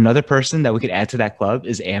honest, another person that we could add to that club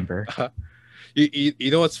is Amber. You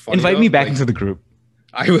know what's funny? Invite me back into the group.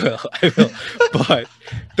 I will. But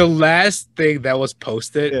the last thing that was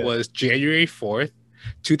posted was January 4th,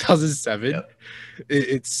 2007. Yep.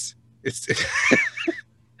 It's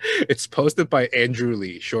it's posted by Andrew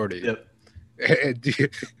Lee, Shorty. Yep. And do you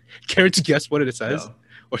care to guess what it says? No.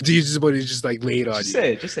 Or do you just want to just like lay it on you?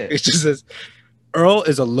 Just say it. It just says, Earl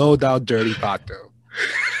is a low down dirty vato.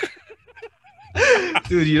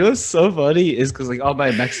 Dude, you know what's so funny is because like all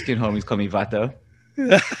my Mexican homies call me vato.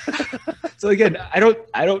 So again, I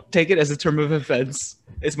don't take it as a term of offense.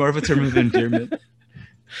 It's more of a term of endearment.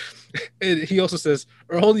 And he also says,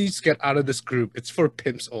 Earl needs to get out of this group. It's for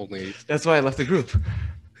pimps only. That's why I left the group.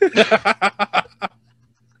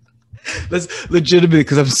 That's legitimately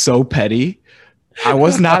because I'm so petty. I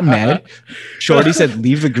was not mad. Shorty said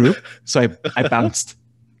leave the group, so I bounced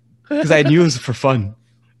because I knew it was for fun.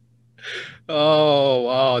 Oh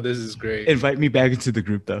wow, this is great. Invite me back into the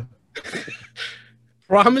group though.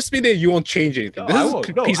 Promise me that you won't change anything. This is a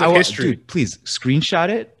piece of history. Dude, please screenshot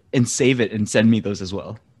it and save it and send me those as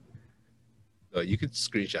well. No, you could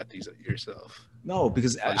screenshot these yourself. No,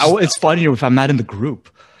 because it's funnier if I'm not in the group.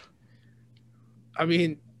 I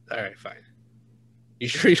mean, all right, fine. You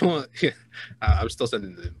sure you don't want? Yeah, I'm still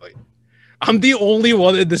sending the invite. I'm the only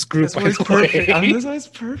one in this group. That's why it's perfect. That's why it's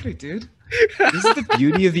perfect, dude. This is the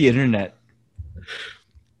beauty of the internet.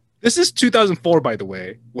 This is 2004, by the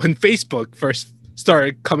way, when Facebook first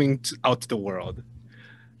started coming out to the world.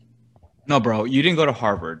 No, bro, you didn't go to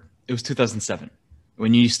Harvard. It was 2007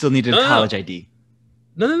 when you still needed a college ID.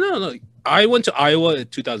 No. I went to Iowa in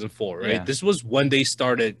 2004, right? Yeah. This was when they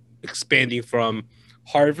started expanding from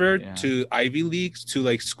Harvard to Ivy Leagues to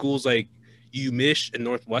like schools like UMich and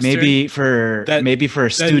Northwestern. Maybe for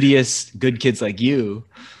studious good kids like you.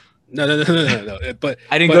 No. But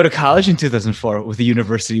I didn't go to college in 2004 with a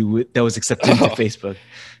university that was accepted into Facebook.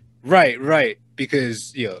 Right.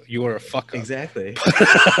 Because you were a fuck up. Exactly.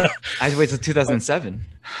 I had to wait till 2007.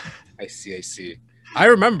 I see. I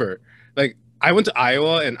remember, like, I went to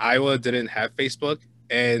Iowa and Iowa didn't have Facebook,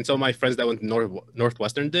 and some of my friends that went to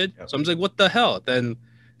Northwestern did. Yep. So I'm just like, what the hell? Then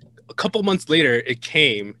a couple months later, it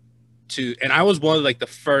came to, and I was one of like the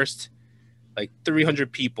first like 300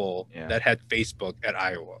 people that had Facebook at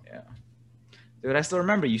Iowa. Yeah. Dude, I still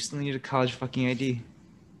remember you still needed a college fucking ID.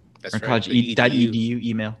 That's right. College .edu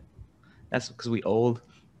email. That's because we old.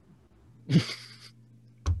 I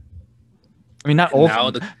mean, not old.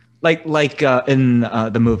 Now like in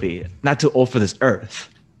the movie, not too old for this earth,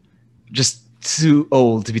 just too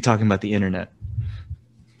old to be talking about the internet.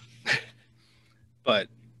 But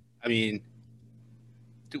I mean,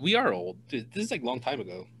 dude, we are old. Dude, this is like a long time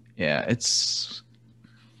ago. Yeah, it's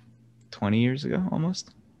 20 years ago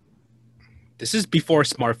almost. This is before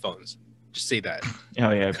smartphones. Just say that.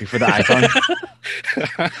 Oh yeah, before the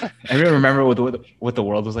iPhone. Everyone remember what the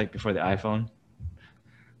world was like before the iPhone?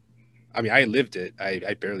 I mean, I lived it.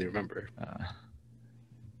 I barely remember.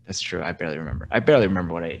 That's true. I barely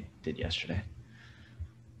remember what I did yesterday.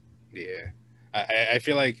 Yeah, I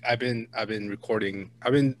feel like I've been recording.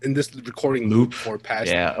 I've been in this recording loop for past.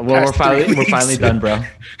 Yeah, well, we're finally done, bro.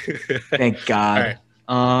 Thank God.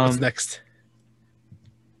 All right. What's next?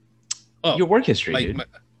 Oh, your work history, dude.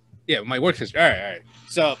 My work history. All right.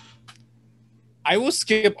 So I will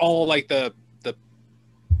skip all like the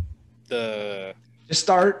Just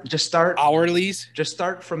start hourlies. Just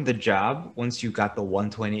start from the job once you got the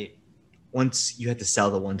 120. Once you had to sell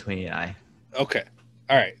the 128i. Okay.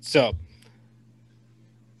 All right. So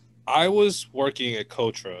I was working at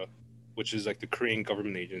Kotra, which is like the Korean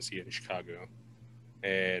government agency in Chicago,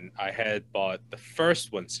 and I had bought the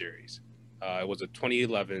first 1 series. It was a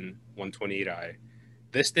 2011 128i.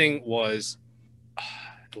 This thing was,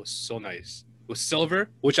 it was so nice. It was silver,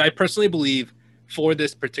 which I personally believe for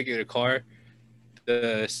this particular car,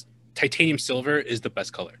 the titanium silver is the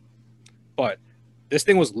best color. But this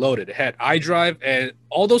thing was loaded. It had iDrive, and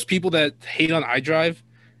all those people that hate on iDrive,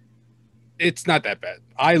 it's not that bad.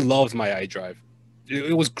 I loved my iDrive.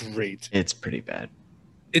 It was great. It's pretty bad.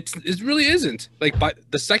 It really isn't. Like, by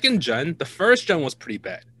the second gen, the first gen was pretty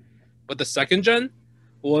bad, but the second gen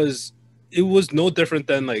was no different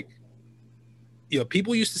than, like,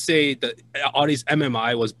 people used to say that Audi's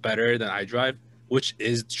MMI was better than iDrive, which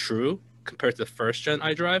is true compared to the first gen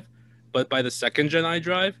iDrive. But by the second gen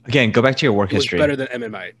iDrive, again, go back to your work history. It was better than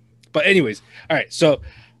MMI. But anyways, all right. So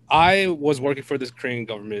I was working for this Korean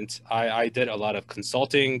government. I did a lot of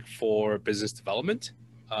consulting for business development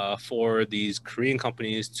for these Korean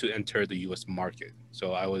companies to enter the U.S. market.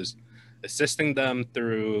 So I was assisting them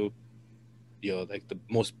through, like the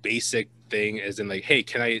most basic thing, as in like, hey,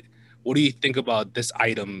 what do you think about this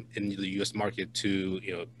item in the U.S. market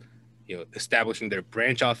to, establishing their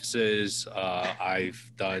branch offices.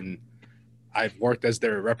 I've worked as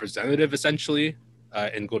their representative essentially,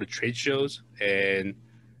 and go to trade shows and,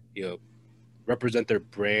 represent their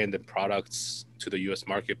brand and products to the U.S.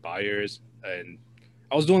 market buyers. And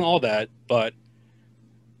I was doing all that, but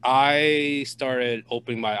I started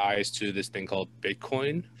opening my eyes to this thing called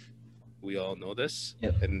Bitcoin. We all know this.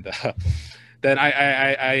 Yep. And then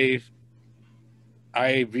I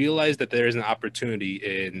realized that there is an opportunity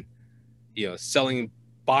in,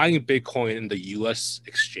 buying Bitcoin in the U.S.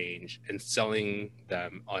 exchange and selling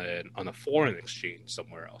them on a foreign exchange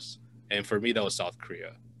somewhere else. And for me, that was South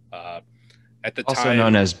Korea. At the also time,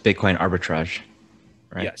 known as Bitcoin arbitrage,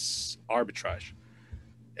 right? Yes, arbitrage.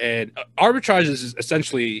 And arbitrage is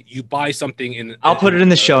essentially you buy something in. I'll put it in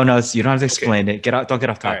the show notes. You don't have to explain it. Don't get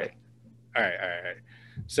off topic. All right.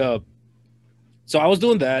 So I was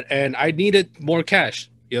doing that, and I needed more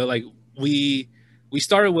cash. Like we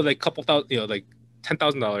started with like a couple thousand, like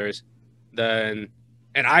 $10,000. Then,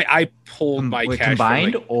 and I pulled my cash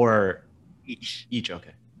combined from, like, or each.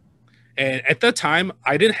 Okay. And at that time,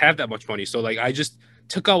 I didn't have that much money, so like I just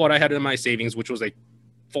took out what I had in my savings, which was like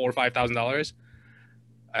 $4,000 or $5,000,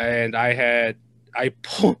 and I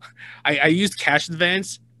used cash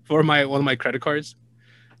advance for one of my credit cards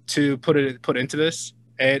to put into this.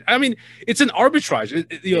 And I mean, it's an arbitrage.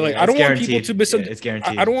 I don't want people to misunderstand. It's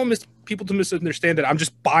guaranteed. I don't want people to misunderstand that I'm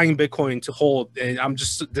just buying Bitcoin to hold, and I'm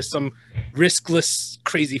just some riskless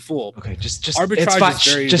crazy fool. Okay, just arbitrage is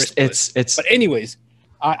very riskless. It's. But anyways,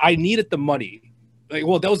 I needed the money. Like,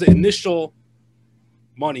 well, that was the initial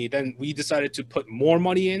money. Then we decided to put more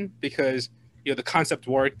money in because the concept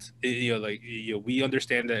worked. We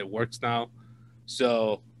understand that it works now,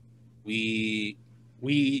 so we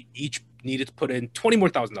each needed to put in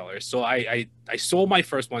 $20,000 more. So I sold my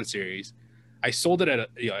first 1 series. I sold it at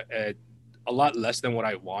a lot less than what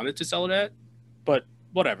I wanted to sell it at, but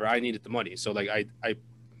whatever. I needed the money, so like I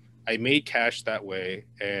made cash that way,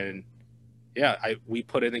 and we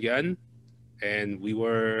put in again, and we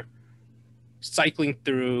were cycling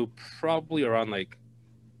through probably around like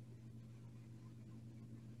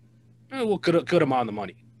good amount of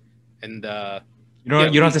money, and you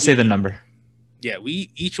don't have to say the number. Yeah,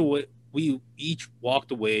 we each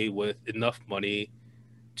walked away with enough money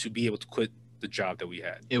to be able to quit the job that we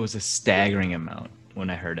had. It was a staggering amount when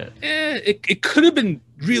I heard it. It could have been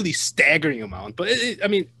really staggering amount, but I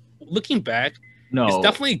mean, looking back, no, it's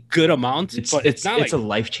definitely a good amount. But it's not. It's a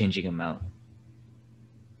life-changing amount.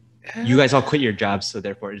 You guys all quit your jobs, so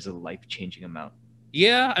therefore it's a life-changing amount.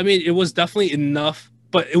 Yeah, I mean, it was definitely enough,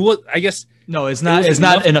 but it was, I guess. No, it's not. It's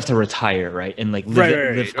not enough to retire, right? And like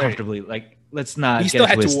live comfortably. Like, let's not get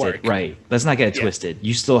it twisted, right? Let's not get it twisted.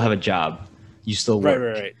 You still have a job. You still work.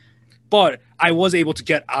 Right. But I was able to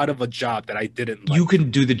get out of a job that I didn't like. You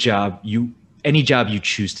can do the job. Any job you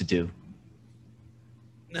choose to do.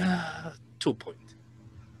 To a point.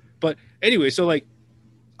 But anyway, so like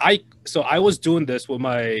I was doing this with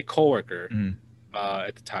my coworker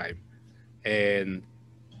at the time, and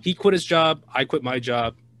he quit his job, I quit my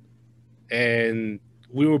job, and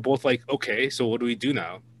we were both like, okay, so what do we do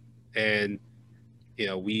now? And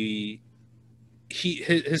his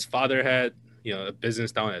father had a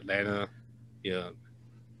business down in Atlanta,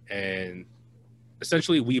 and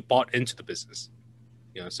essentially we bought into the business,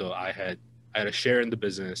 so I had a share in the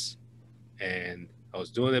business, and I was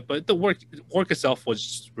doing it, but the work itself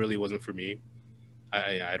really wasn't for me.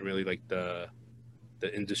 I didn't really like the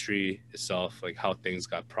industry itself, like how things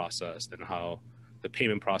got processed and how the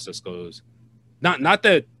payment process goes. Not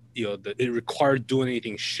that it required doing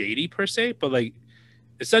anything shady per se, but like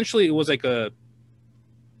essentially it was like a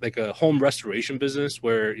home restoration business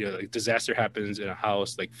where like disaster happens in a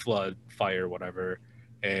house, like flood, fire, whatever,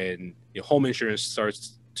 and home insurance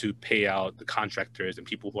starts to pay out the contractors and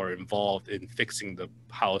people who are involved in fixing the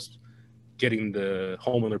house, getting the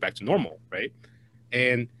homeowner back to normal, right?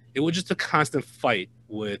 And it was just a constant fight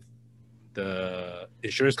with the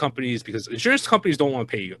insurance companies, because insurance companies don't want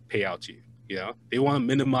to pay out to you. They want to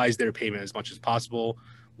minimize their payment as much as possible.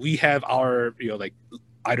 We have our like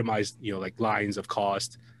itemized like lines of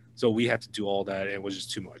cost, so we have to do all that, and it was just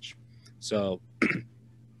too much. So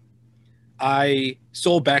I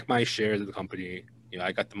sold back my shares of the company.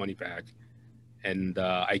 I got the money back, and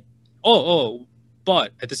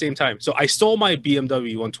but at the same time, so I sold my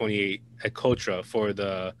BMW 128 at Cotra for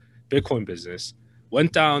the Bitcoin business.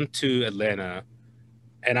 Went down to Atlanta,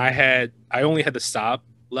 and I only had the Saab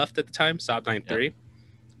left at the time, Saab 9.3,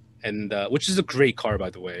 and which is a great car, by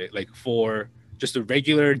the way. Like for just a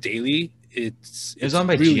regular daily, it's owned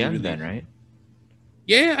by really, GM really, then, right?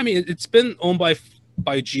 Yeah, I mean it's been owned by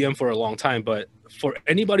GM for a long time, but for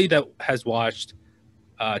anybody that has watched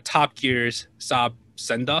Top Gear's Saab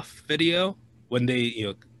send-off video when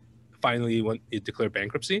they finally declared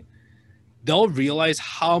bankruptcy, they'll realize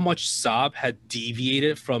how much Saab had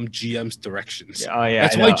deviated from GM's directions. Oh yeah,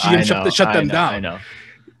 that's why GM shut them down. I know.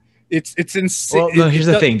 It's insane. Well, no, here's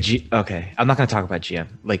the thing. Okay, I'm not gonna talk about GM.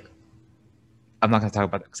 Like, I'm not gonna talk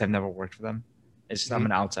about it because I've never worked for them. It's just I'm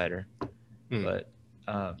an outsider. But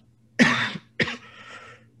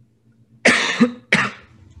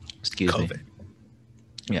excuse me.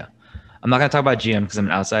 Yeah, I'm not gonna talk about GM because I'm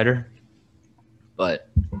an outsider. But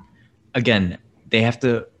again, they have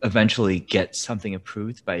to eventually get something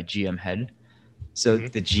approved by a GM head. So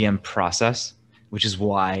the GM process, which is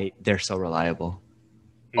why they're so reliable,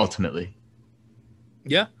 ultimately.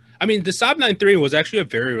 Yeah. I mean, the Saab 9.3 was actually a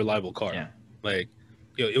very reliable car. Yeah. Like,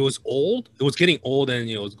 it was old. It was getting old, and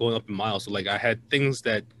it was going up in miles. So like I had things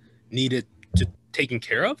that needed to taken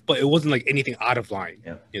care of, but it wasn't like anything out of line.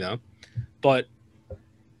 Yeah. But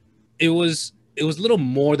it was a little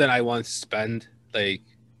more than I wanted to spend. Like,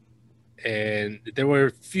 and there were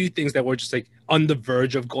a few things that were just like on the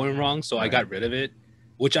verge of going wrong, so I got rid of it,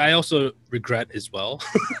 which I also regret as well.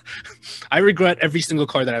 I regret every single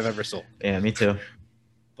car that I've ever sold. Yeah, me too.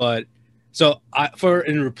 But so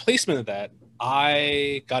in replacement of that,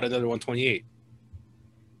 I got another 128,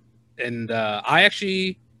 and I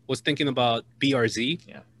actually was thinking about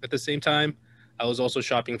BRZ at the same time. I was also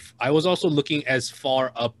shopping. I was also looking as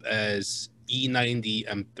far up as E90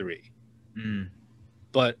 M3.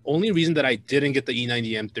 But only reason that I didn't get the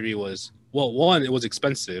E90 M3 was, well, one, it was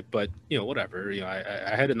expensive, but whatever.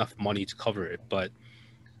 I had enough money to cover it, but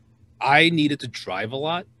I needed to drive a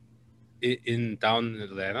lot in down in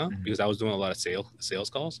Atlanta because I was doing a lot of sales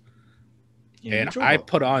calls, and I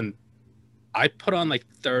put on like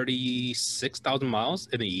 36,000 miles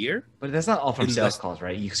in a year. But that's not all from sales calls,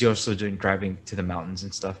 right? Because you're also doing driving to the mountains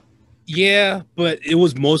and stuff. Yeah, but it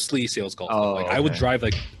was mostly sales calls. Oh, like I would drive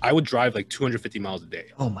like 250 miles a day.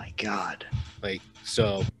 Oh my god! Like,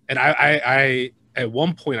 so, and I at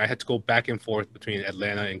one point I had to go back and forth between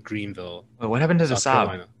Atlanta and Greenville. Wait, what happened to the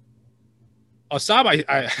Saab? Oh, Saab,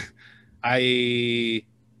 I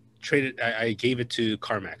traded. I gave it to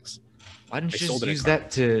CarMax. Why didn't you just use that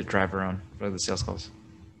to drive around for the sales calls?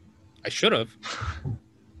 I should have.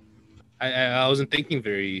 I wasn't thinking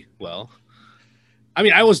very well. I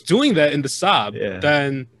mean, I was doing that in the Saab. Yeah.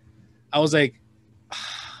 Then I was like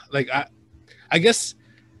I guess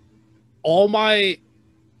all my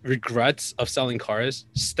regrets of selling cars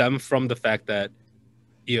stem from the fact that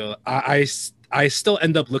I still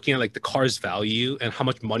end up looking at like the car's value and how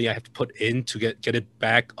much money I have to put in to get it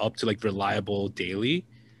back up to like reliable daily,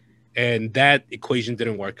 and that equation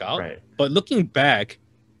didn't work out. Right. But looking back,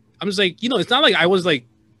 I'm just like, it's not like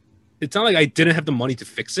it's not like I didn't have the money to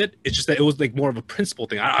fix it. It's just that it was like more of a principle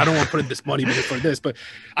thing. I don't want to put in this money for this, but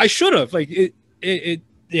I should have. Like it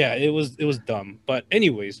was dumb. But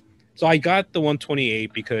anyways, so I got the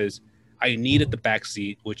 128 because I needed the back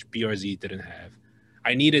seat, which BRZ didn't have.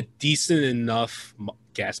 I needed decent enough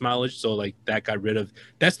gas mileage, so like that got rid of.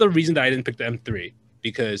 That's the reason that I didn't pick the M3,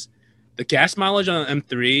 because the gas mileage on an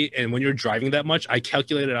M3, and when you're driving that much, I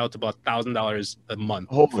calculated out to about $1,000 a month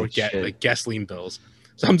for like gasoline bills.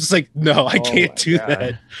 So I'm just like, no, I can't do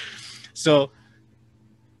that. So,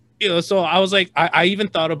 so I was like, I even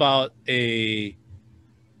thought about a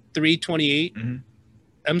 328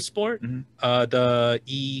 M Sport, the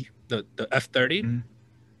F30,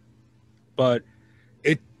 but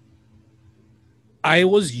I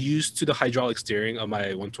was used to the hydraulic steering of my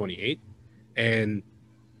 128, and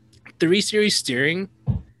 3 Series steering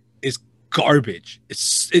is garbage.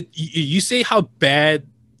 You say how bad,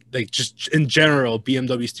 like just in general,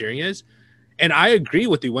 BMW steering is, And I agree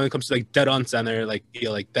with you when it comes to like dead on center, like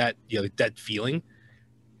like that, like that feeling.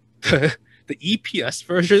 The EPS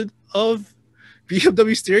version of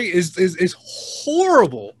BMW steering is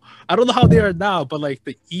horrible. I don't know how they are now, but like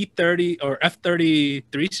the E30 or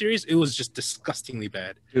F33 series, it was just disgustingly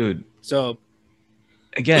bad. Dude. So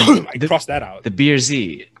again, I crossed that out. The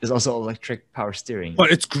BRZ is also electric power steering,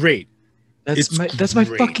 but it's great. That's my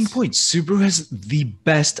fucking point. Subaru has the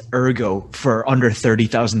best ergo for under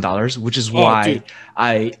 $30,000, which is why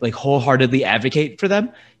I like wholeheartedly advocate for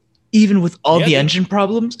them, even with all the engine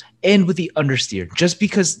problems and with the understeer. Just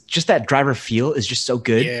because that driver feel is just so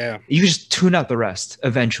good. Yeah, you just tune out the rest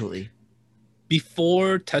eventually.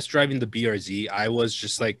 Before test driving the BRZ, I was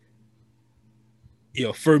just like,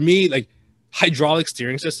 for me, like hydraulic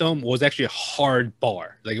steering system was actually a hard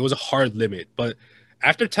bar. Like it was a hard limit, but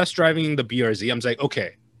after test driving the BRZ, I'm like,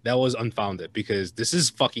 okay, that was unfounded because this is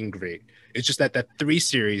fucking great. It's just that 3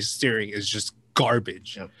 Series steering is just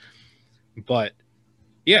garbage. Yep. But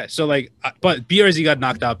yeah, so like, but BRZ got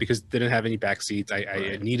knocked out because it didn't have any back seats.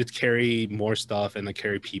 I needed to carry more stuff and like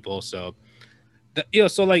carry people. So,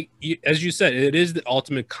 so like as you said, it is the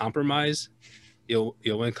ultimate compromise. When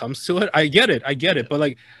it comes to it, I get it. But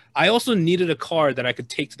like, I also needed a car that I could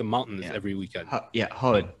take to the mountains every weekend.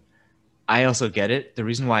 Hoeun. I also get it. The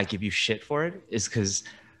reason why I give you shit for it is because,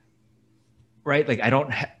 right? Like I don't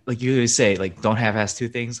like you always say, like don't half-ass 2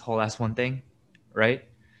 things, whole-ass 1 thing, right?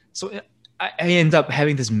 So I end up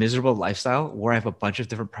having this miserable lifestyle where I have a bunch of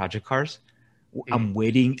different project cars. I've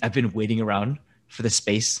been waiting around for the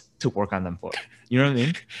space to work on them for. You know what I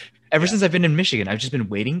mean? Ever since I've been in Michigan, I've just been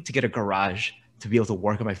waiting to get a garage to be able to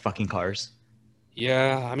work on my fucking cars.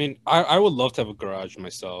 Yeah, I mean, I would love to have a garage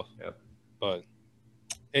myself. Yep. But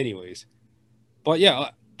anyways. But yeah,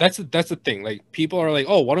 that's the thing. Like people are like,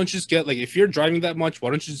 oh, why don't you just get like if you're driving that much, why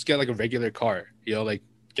don't you just get like a regular car? Like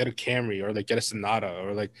get a Camry or like get a Sonata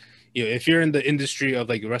or like if you're in the industry of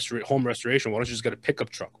like home restoration, why don't you just get a pickup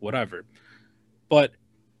truck, whatever. But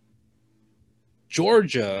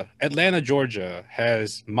Atlanta, Georgia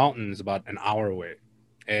has mountains about an hour away,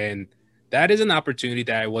 and that is an opportunity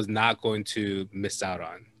that I was not going to miss out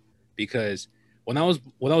on because when I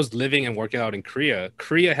was living and working out in Korea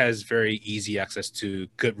has very easy access to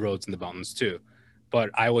good roads in the mountains too. But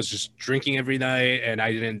I was just drinking every night and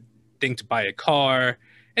I didn't think to buy a car.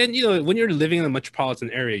 And when you're living in a metropolitan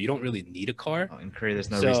area, you don't really need a car. In Korea, there's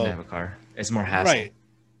no reason to have a car. It's more hassle. Right.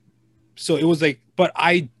 So it was like, but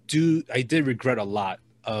I did regret a lot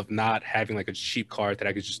of not having like a cheap car that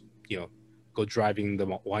I could just, go driving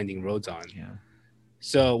the winding roads on. Yeah.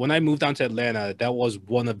 So when I moved down to Atlanta, that was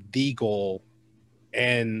one of the goal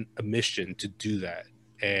and a mission to do that.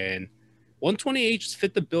 And 128 just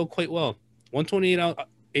fit the bill quite well.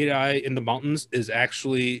 128i in the mountains is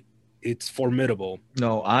actually, it's formidable.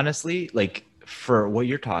 No, honestly, like for what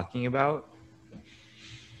you're talking about,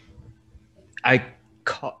 I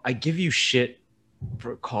give you shit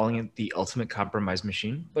for calling it the ultimate compromise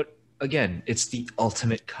machine, but again, it's the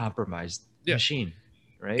ultimate compromise machine,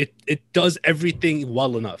 right? It does everything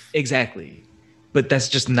well enough. Exactly. But that's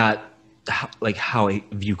just not how I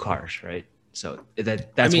view cars, right? So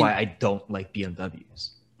that's why I don't like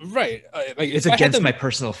BMWs. Right. Like it's against my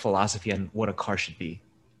personal philosophy on what a car should be.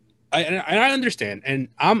 I understand, and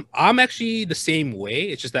I'm actually the same way.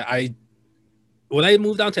 It's just that when I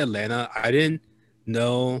moved down to Atlanta, I didn't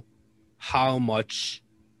know how much.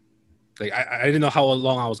 Like I didn't know how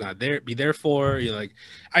long I was gonna be there for. Like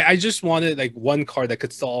I just wanted like one car that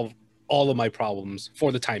could solve all of my problems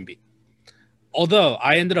for the time being. Although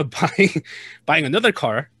I ended up buying another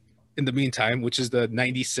car in the meantime, which is the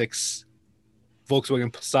 '96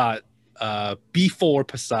 Volkswagen Passat, B4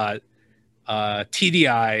 Passat,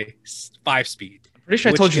 TDI 5-speed. I'm pretty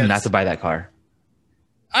sure I told you not to buy that car.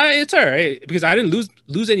 It's all right because I didn't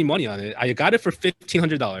lose any money on it. I got it for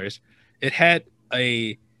 $1,500. It had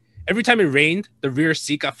every time it rained, the rear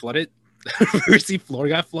seat got flooded. The rear seat floor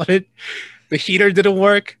got flooded. The heater didn't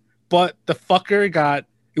work, but the fucker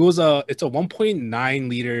it's a 1.9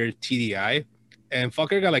 liter TDI, and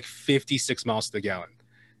fucker got like 56 miles to the gallon.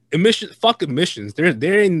 Emissions.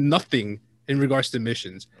 There ain't nothing in regards to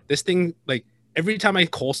emissions. This thing, like every time I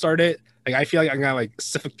cold start it, like I feel like I'm gonna like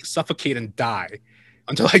suffocate and die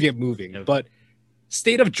until I get moving. Yep. But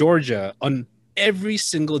state of Georgia on every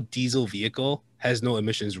single diesel vehicle has no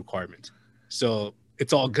emissions requirement, so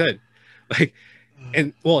it's all good. Like,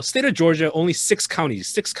 and well, state of Georgia only 6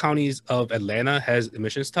 counties of Atlanta has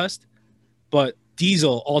emissions test, but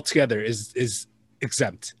diesel altogether is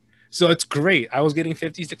exempt. So it's great. I was getting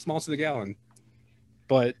 56 miles to the gallon.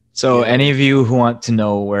 But any of you who want to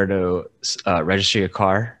know where to register your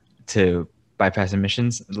car to bypass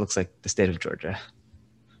emissions, it looks like the state of Georgia.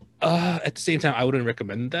 At the same time, I wouldn't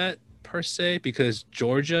recommend that per se, because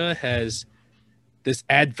Georgia has this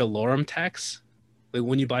ad valorem tax, like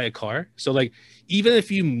when you buy a car. So like even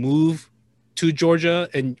if you move to Georgia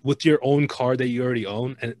and with your own car that you already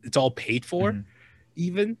own and it's all paid for,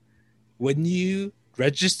 even when you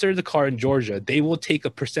register the car in Georgia, they will take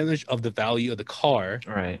a percentage of the value of the car,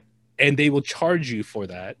 right? And they will charge you for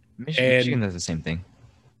that. Michigan does the same thing.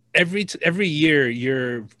 Every year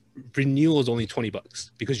your renewal is only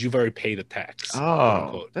 $20 because you've already paid the tax.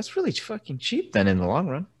 Oh, that's really fucking cheap then in the long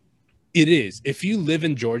run. It is. If you live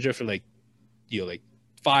in Georgia for like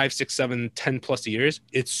 5, 6, 7, 10 plus years,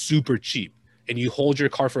 it's super cheap. And you hold your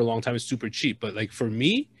car for a long time, it's super cheap. But like for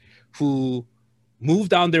me, who moved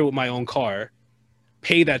down there with my own car,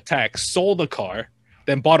 paid that tax, sold the car,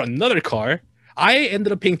 then bought another car, I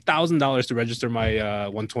ended up paying $1,000 to register my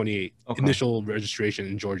 128 initial registration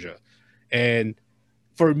in Georgia. And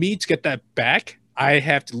for me to get that back, I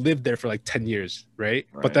have to live there for like 10 years, right?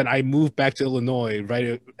 But then I moved back to Illinois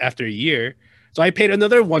right after a year. So I paid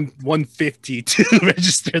another $150 to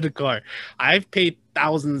register the car. I've paid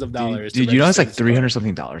thousands of dollars. Dude, you know it's like $300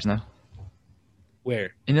 something now.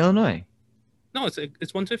 Where? In Illinois. No, it's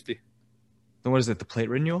 $150. Then what is it? The plate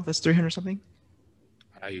renewal? That's $300 something?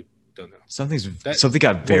 I don't know. Something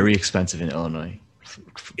got very expensive in Illinois for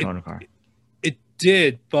owning a car. It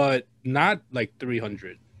did, but not like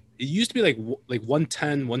 $300. It used to be like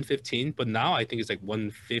 110, 115, but now I think it's like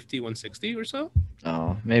 150, 160 or so.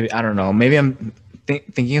 Oh, maybe, I don't know. Maybe I'm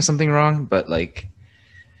thinking of something wrong, but like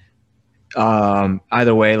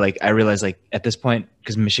either way, like I realize like at this point,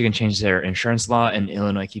 because Michigan changed their insurance law and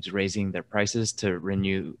Illinois keeps raising their prices to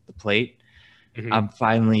renew the plate, I'm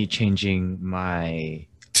finally changing my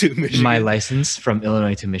license from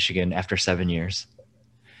Illinois to Michigan after 7 years.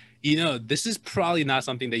 You know, this is probably not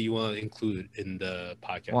something that you want to include in the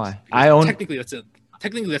podcast. Why? Technically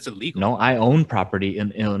that's illegal. No, I own property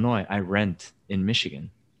in Illinois. I rent in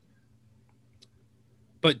Michigan.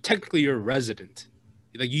 But technically you're a resident.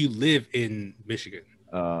 Like you live in Michigan.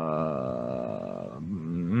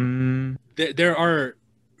 There are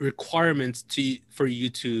requirements for you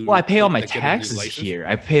to. Well, I pay all my taxes here.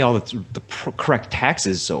 I pay all the correct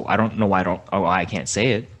taxes, so I don't know why I can't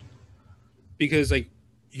say it. Because like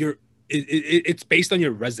it's based on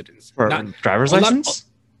your residence. For driver's license?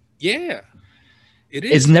 Yeah. It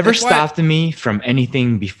is. It's never stopped me from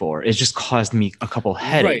anything before. It's just caused me a couple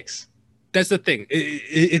headaches. Right. That's the thing.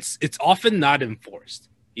 It's often not enforced.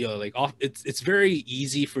 It's very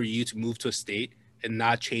easy for you to move to a state and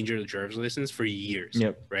not change your driver's license for years.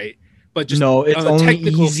 Yep. Right. But just no, it's only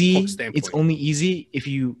easy. It's only easy if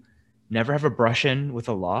you never have a brush-in with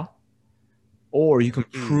a law, or you can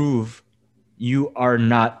prove you are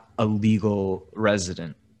not a legal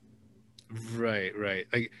resident. Right.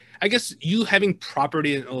 Like, I guess you having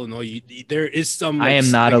property in Illinois, there is some. Like, I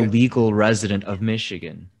am not a legal resident of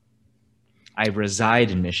Michigan. I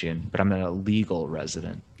reside in Michigan, but I'm not a legal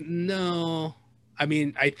resident. No, I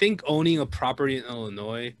mean, I think owning a property in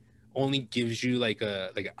Illinois only gives you like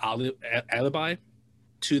an alibi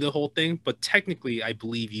to the whole thing. But technically, I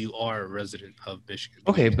believe you are a resident of Michigan.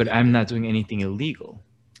 Okay, but I'm not doing anything illegal.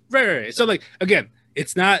 Right. So like again,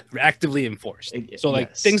 it's not actively enforced. So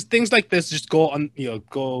like things like this just go on,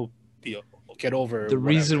 get over. The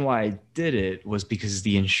reason why I did it was because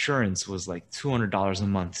the insurance was like $200 a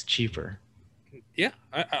month cheaper. Yeah,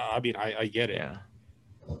 I mean, I get it. Yeah.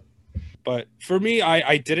 But for me,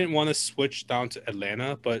 I didn't want to switch down to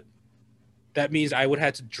Atlanta, but that means I would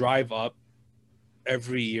have to drive up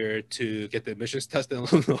every year to get the emissions test in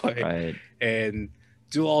Illinois and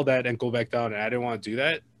do all that and go back down. And I didn't want to do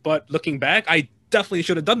that. But looking back, I definitely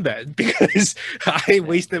should have done that because I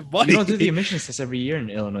wasted money. You don't do the emissions test every year in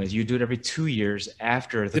Illinois. You do it every 2 years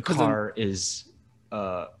after the car is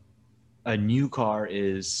a new car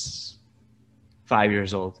is 5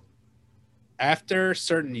 years old. After a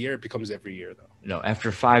certain year, it becomes every year, though. No,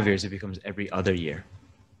 after 5 years, it becomes every other year.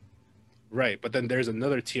 Right, but then there's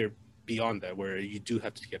another tier beyond that where you do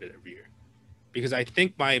have to get it every year. Because I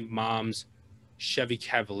think my mom's Chevy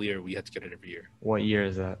Cavalier, we had to get it every year. What year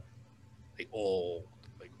is that? Like old.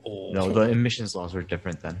 No, the emissions laws were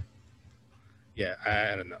different then. Yeah,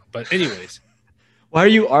 I don't know. But anyways. Why are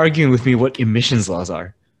you arguing with me what emissions laws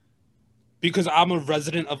are? Because I'm a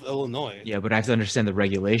resident of Illinois. Yeah, but I have to understand the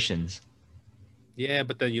regulations. Yeah,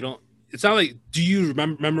 but then you don't. It's not like. Do you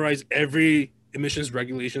memorize every emissions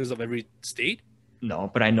regulations of every state? No,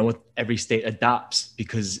 but I know what every state adopts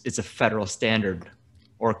because it's a federal standard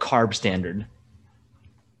or a CARB standard.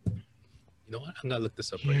 You know what? I'm gonna look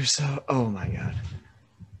this up. Oh my god.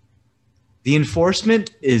 The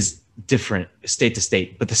enforcement is different state to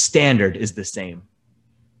state, but the standard is the same.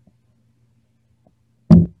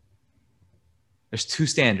 There's two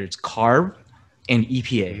standards, CARB and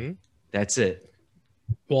EPA. Mm-hmm. That's it.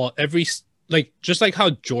 Well, just like how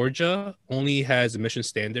Georgia only has emission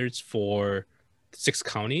standards for 6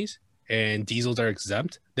 counties and diesels are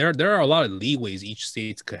exempt, there are a lot of leeways each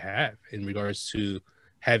state could have in regards to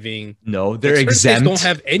having. No, they're exempt. Don't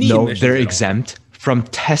have any. No, they're exempt from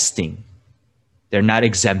testing. They're not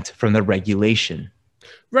exempt from the regulation.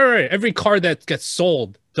 Right. Every car that gets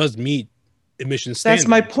sold does meet emission standards. That's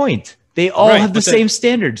my point. They all have the same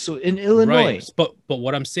standards. So in Illinois, right. But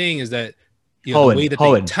what I'm saying is that the way that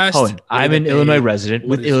they test. I'm an Illinois resident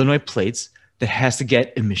with Illinois plates that has to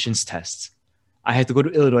get emissions tests. I have to go to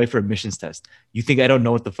Illinois for emissions test. You think I don't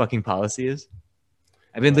know what the fucking policy is?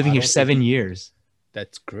 I've been living here 7 years.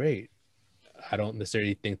 That's great. I don't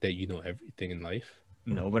necessarily think that you know everything in life.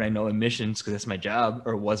 No, but I know emissions because that's my job,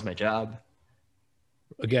 or was my job.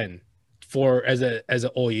 Again, as an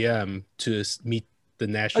OEM to meet the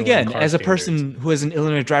national. Again, as a person who has an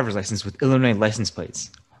Illinois driver's license with Illinois license plates,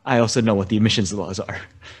 I also know what the emissions laws are.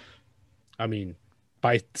 I mean,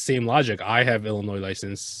 by the same logic, I have Illinois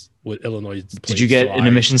license with Illinois plates. Did you get an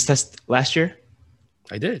emissions test last year?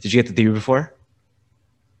 I did. Did you get the year before?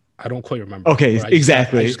 I don't quite remember. Okay,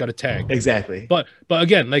 exactly. I just got a tag. Exactly. But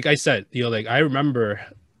again, like I said, I remember,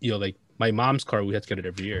 like my mom's car, we had to get it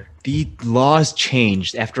every year. The laws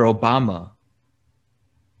changed after Obama.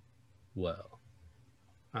 Well,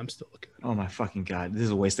 I'm still looking. Oh my fucking God. This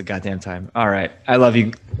is a waste of goddamn time. All right. I love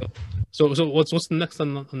you. So what's the next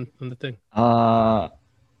on the thing?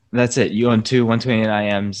 That's it. You own 2 128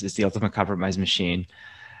 IMs. It's the ultimate compromise machine.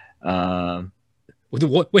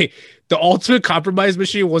 Wait, the ultimate compromise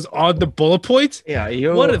machine was on the bullet points? Yeah,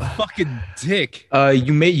 what a fucking dick.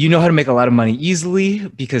 You know how to make a lot of money easily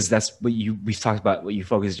because that's what we've talked about, what you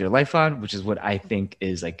focus your life on, which is what I think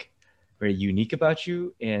is like very unique about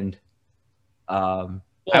you. And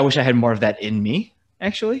I wish I had more of that in me,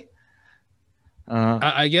 actually.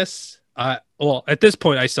 I guess at this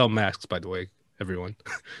point I sell masks, by the way, everyone.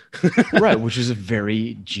 Right, which is a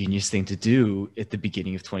very genius thing to do at the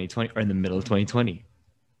beginning of 2020 or in the middle of 2020.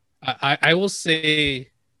 I will say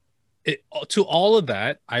to all of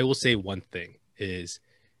that, I will say one thing is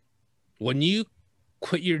when you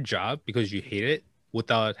quit your job because you hate it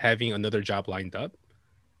without having another job lined up,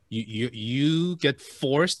 you get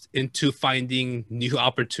forced into finding new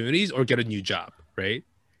opportunities or get a new job, right?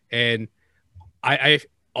 And I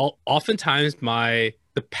oftentimes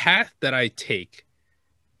the path that I take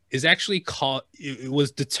is actually it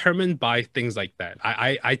was determined by things like that.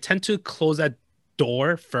 I tend to close that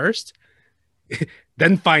door first,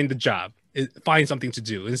 then find the job, find something to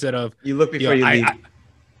do instead of you look before you leave.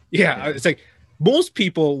 It's like most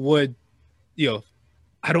people would,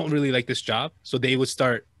 I don't really like this job, so they would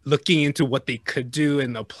start looking into what they could do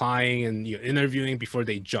and applying and interviewing before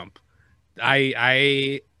they jump.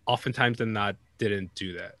 I oftentimes didn't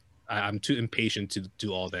do that. I'm too impatient to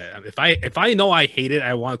do all that. If I know I hate it,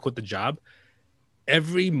 I want to quit the job.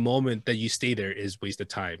 Every moment that you stay there is waste of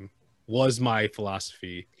time. Was my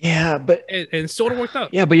philosophy. Yeah, but and sort of worked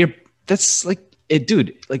out. Yeah, but that's like it,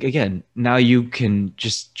 dude. Like again, now you can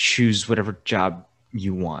just choose whatever job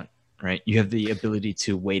you want, right? You have the ability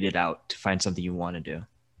to wait it out to find something you want to do.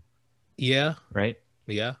 Yeah. Right.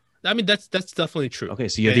 Yeah. I mean, that's definitely true. Okay,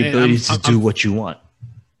 so you have the ability to do what you want.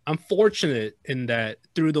 I'm fortunate in that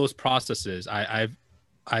through those processes, I've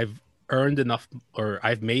earned enough, or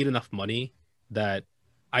I've made enough money that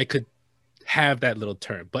I could have that little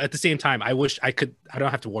term. But at the same time, I wish I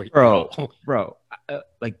don't have to worry. Bro,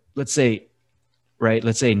 like let's say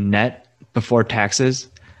net before taxes,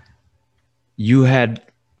 you had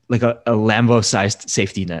like a Lambo-sized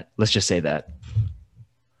safety net. Let's just say that.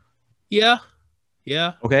 Yeah.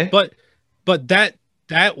 Okay. But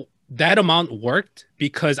that amount worked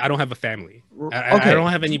because I don't have a family. I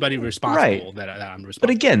don't have anybody responsible that I'm responsible. But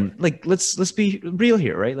again, like let's be real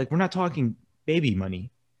here, right? Like we're not talking baby money.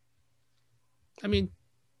 I mean,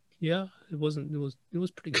 yeah, it was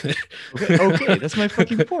pretty good. Okay, that's my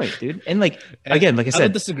fucking point, dude. And like again, like I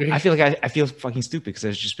said, disagree. I feel like I feel fucking stupid because I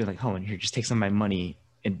was just been like, Hoeun, here, just take some of my money.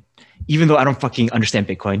 And even though I don't fucking understand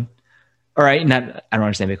Bitcoin, all right, I don't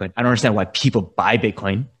understand Bitcoin. I don't understand why people buy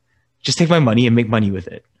Bitcoin. Just take my money and make money with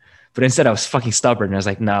it. But instead, I was fucking stubborn. And I was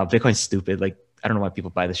like, no, Bitcoin's stupid. Like, I don't know why people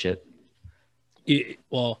buy this shit. The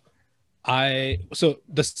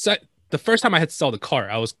first time I had to sell the car,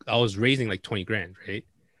 I was raising like 20 grand, right?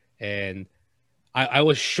 And I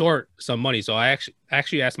was short some money. So I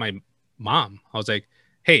actually asked my mom. I was like,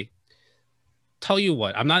 hey, tell you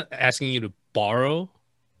what, I'm not asking you to borrow.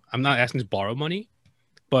 I'm not asking to borrow money,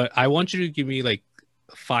 but I want you to give me like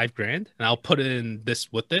 $5,000 and I'll put in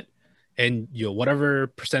this with it. And whatever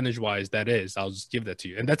percentage wise that is, I'll just give that to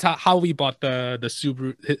you. And that's how we bought the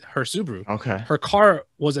Subaru, her Subaru. Okay. Her car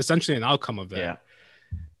was essentially an outcome of that. Yeah.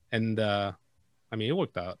 And I mean, it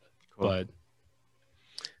worked out. Cool.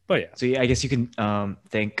 But yeah. So yeah, I guess you can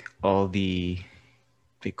thank all the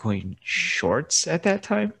Bitcoin shorts at that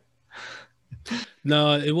time.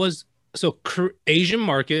 No, it was Asian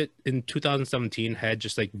market in 2017 had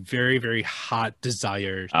just like very, very hot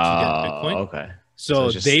desire to get Bitcoin. Okay.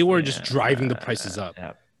 So they were just driving the prices up.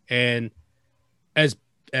 Yeah. And as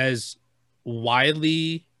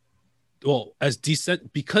widely, because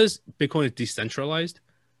Bitcoin is decentralized,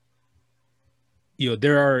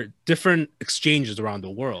 there are different exchanges around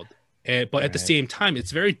the world. But at the same time,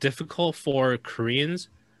 it's very difficult for Koreans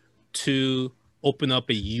to open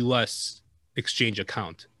up a US exchange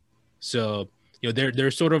account. So,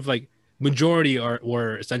 they're sort of like majority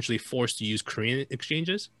were essentially forced to use Korean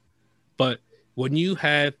exchanges. But when you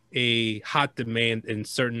have a hot demand in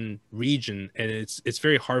certain region and it's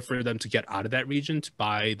very hard for them to get out of that region to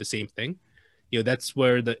buy the same thing, that's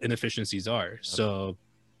where the inefficiencies are. Yep. So,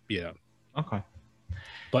 yeah. Okay.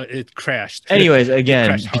 But it crashed. Anyways,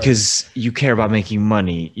 again, because you care about making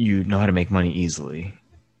money, you know how to make money easily.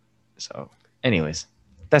 So, anyways,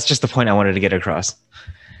 that's just the point I wanted to get across.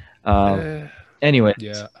 Anyway,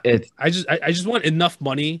 yeah, I just want enough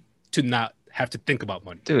money to not have to think about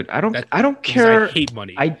money. Dude, I don't care. I hate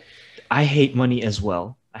money. I hate money as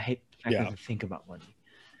well. I hate to think about money.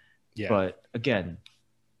 Yeah. But again,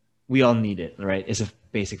 we all need it, right? It's a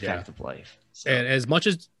basic fact of life. So. And as much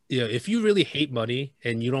as if you really hate money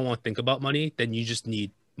and you don't want to think about money, then you just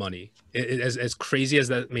need money. As crazy as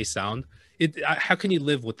that may sound, how can you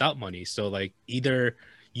live without money? So like either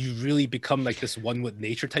you really become like this one with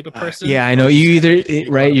nature type of person. Yeah, I know. You're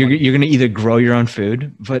gonna either grow your own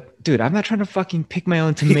food, but dude, I'm not trying to fucking pick my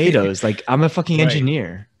own tomatoes. Like I'm a fucking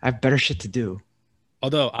engineer. I have better shit to do.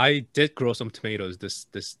 Although I did grow some tomatoes this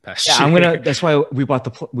past year. Yeah, that's why we bought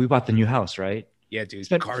the new house, right? Yeah, dude.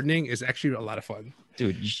 Gardening is actually a lot of fun.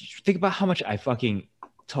 Dude, you think about how much I fucking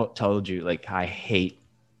told you. Like I hate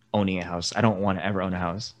owning a house. I don't want to ever own a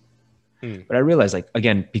house. But I realized, like,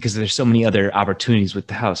 again, because there's so many other opportunities with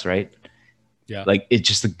the house, right? Yeah. Like, it's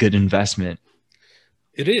just a good investment.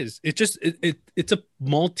 It is. It just, it's a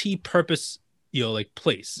multi-purpose, like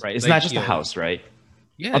place. Right. It's like, not just a house, right?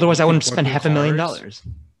 Yeah. Otherwise, I wouldn't spend $500,000.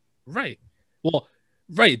 Right. Well,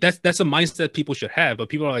 right. That's a mindset people should have. But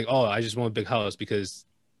people are like, oh, I just want a big house because,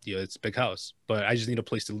 it's a big house. But I just need a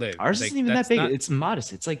place to live. Ours isn't even that big. It's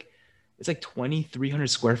modest. It's like 2,300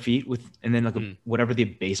 square feet and then like whatever the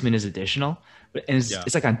basement is additional, but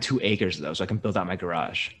it's like on 2 acres though, so I can build out my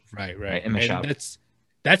garage. Right. In my shop.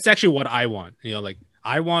 That's actually what I want. Like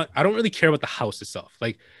I don't really care about the house itself.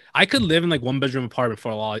 Like I could live in like 1-bedroom apartment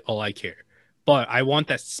for all I care, but I want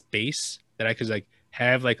that space that I could like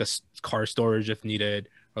have like a car storage if needed,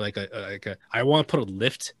 or like I want to put a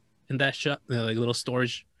lift in that shop, like a little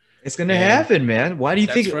storage. It's gonna happen, man. Why do you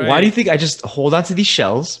think? Right. Why do you think I just hold on to these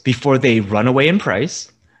shells before they run away in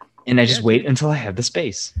price, and I just wait until I have the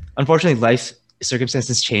space? Unfortunately, life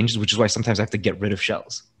circumstances change, which is why sometimes I have to get rid of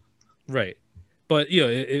shells. Right, but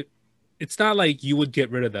it's not like you would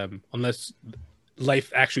get rid of them unless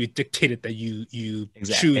life actually dictated that you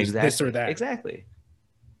choose this or that. Exactly.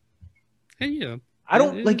 And I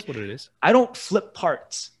don't like what it is. I don't flip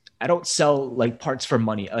parts. I don't sell like parts for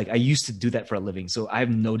money. Like I used to do that for a living. So I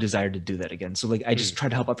have no desire to do that again. So like I just try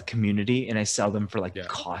to help out the community and I sell them for like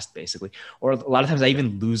cost basically. Or a lot of times I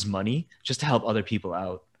even lose money just to help other people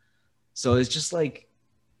out. So it's just like,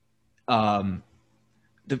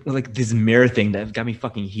 this mirror thing that got me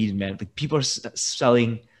fucking heated, man. Like people are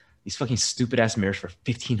selling these fucking stupid ass mirrors for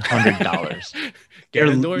 $1,500.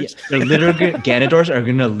 Ganadors? They're literally Ganadors are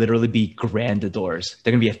going to literally be grandadors.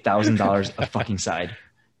 They're going to be $1,000 a fucking side.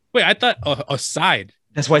 Wait, I thought a side.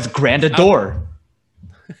 That's why it's grandador.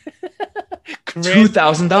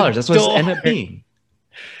 $2,000. That's what it's ended up being.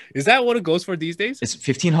 Is that what it goes for these days? It's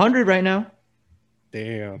 $1,500 right now.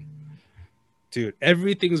 Damn, dude,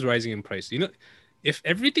 everything's rising in price. If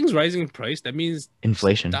everything's rising in price, that means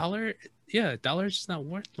inflation. Dollar is just not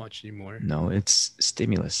worth much anymore. No, it's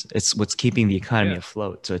stimulus. It's what's keeping the economy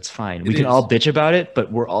afloat. So it's fine. We can all bitch about it,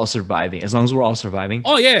 but we're all surviving. As long as we're all surviving.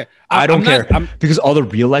 Oh yeah, I don't care because all the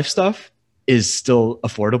real life stuff is still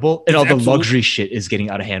affordable, and all the luxury shit is getting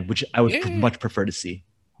out of hand, which I would much prefer to see.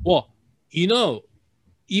 Well,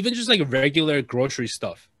 even just like regular grocery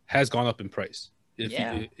stuff has gone up in price.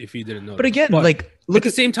 If you didn't know. But again, look at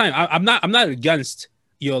the same time, I'm not against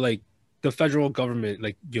like the federal government,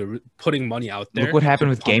 like you're putting money out there. Look what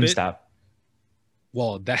happened with GameStop.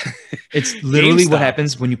 Well, that it's literally what GameStop.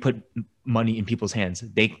 happens when you put money in people's hands.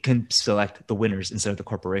 They can select the winners instead of the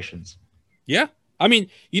corporations. Yeah, I mean,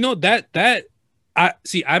 that I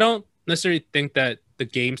see. I don't necessarily think that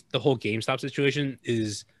the whole GameStop situation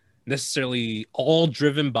is necessarily all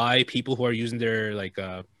driven by people who are using their like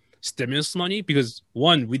stimulus money, because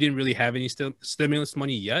one, we didn't really have any stimulus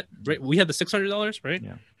money yet, right? We had the $600, right?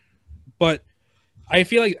 Yeah. But I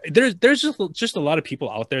feel like there's just a lot of people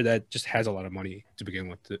out there that just has a lot of money to begin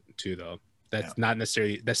with too, though. That's not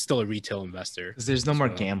necessarily, that's still a retail investor. Because there's no more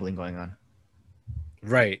gambling going on.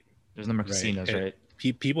 Right. There's no more casinos, right?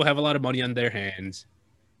 People have a lot of money on their hands,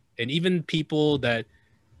 and even people that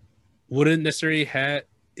wouldn't necessarily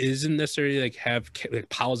isn't necessarily like have like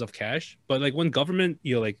piles of cash, but like when government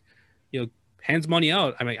hands money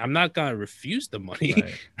out, I mean, I'm not gonna refuse the money,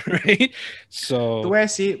 right? So the way I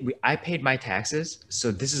see it, I paid my taxes,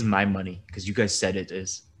 so this is my money because you guys said it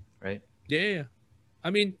is, right? Yeah. I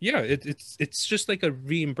mean, yeah, it's just like a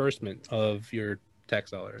reimbursement of your tax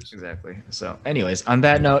dollars. Exactly. So, anyways, on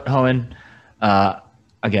that note, Hoeun,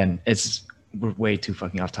 again, we're way too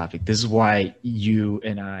fucking off topic. This is why you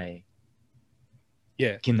and I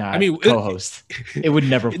cannot co-host. It would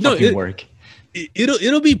never fucking work.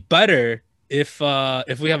 It'll be better if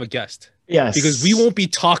we have a guest. Yes. Because we won't be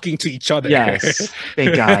talking to each other. Yes.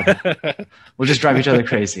 Thank God. We'll just drive each other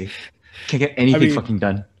crazy. Can't get anything fucking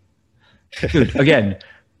done. Dude, again,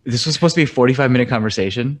 this was supposed to be a 45-minute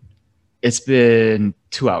conversation. It's been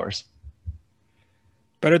 2 hours.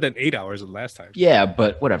 Better than 8 hours the last time. Yeah,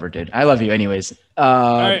 but whatever, dude. I love you anyways.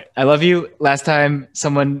 Right. I love you. Last time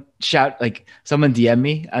someone DM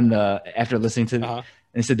me after listening to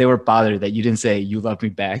and said they were bothered that you didn't say you love me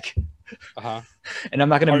back. And I'm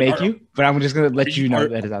not going to make you, but I'm just going to let you know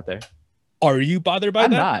that it's out there. Are you bothered by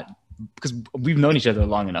that? I'm not, because we've known each other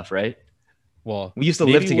long enough, right? Well, we used to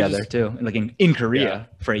live together too, like in Korea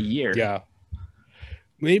for a year. Yeah.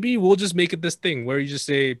 Maybe we'll just make it this thing where you just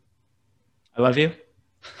say, I love you.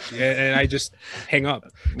 Yeah, and I just hang up.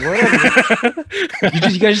 Whatever.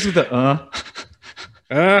 you guys just do the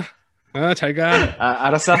잘 가.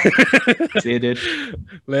 알았어. See you, dude.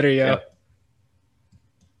 Later, yo.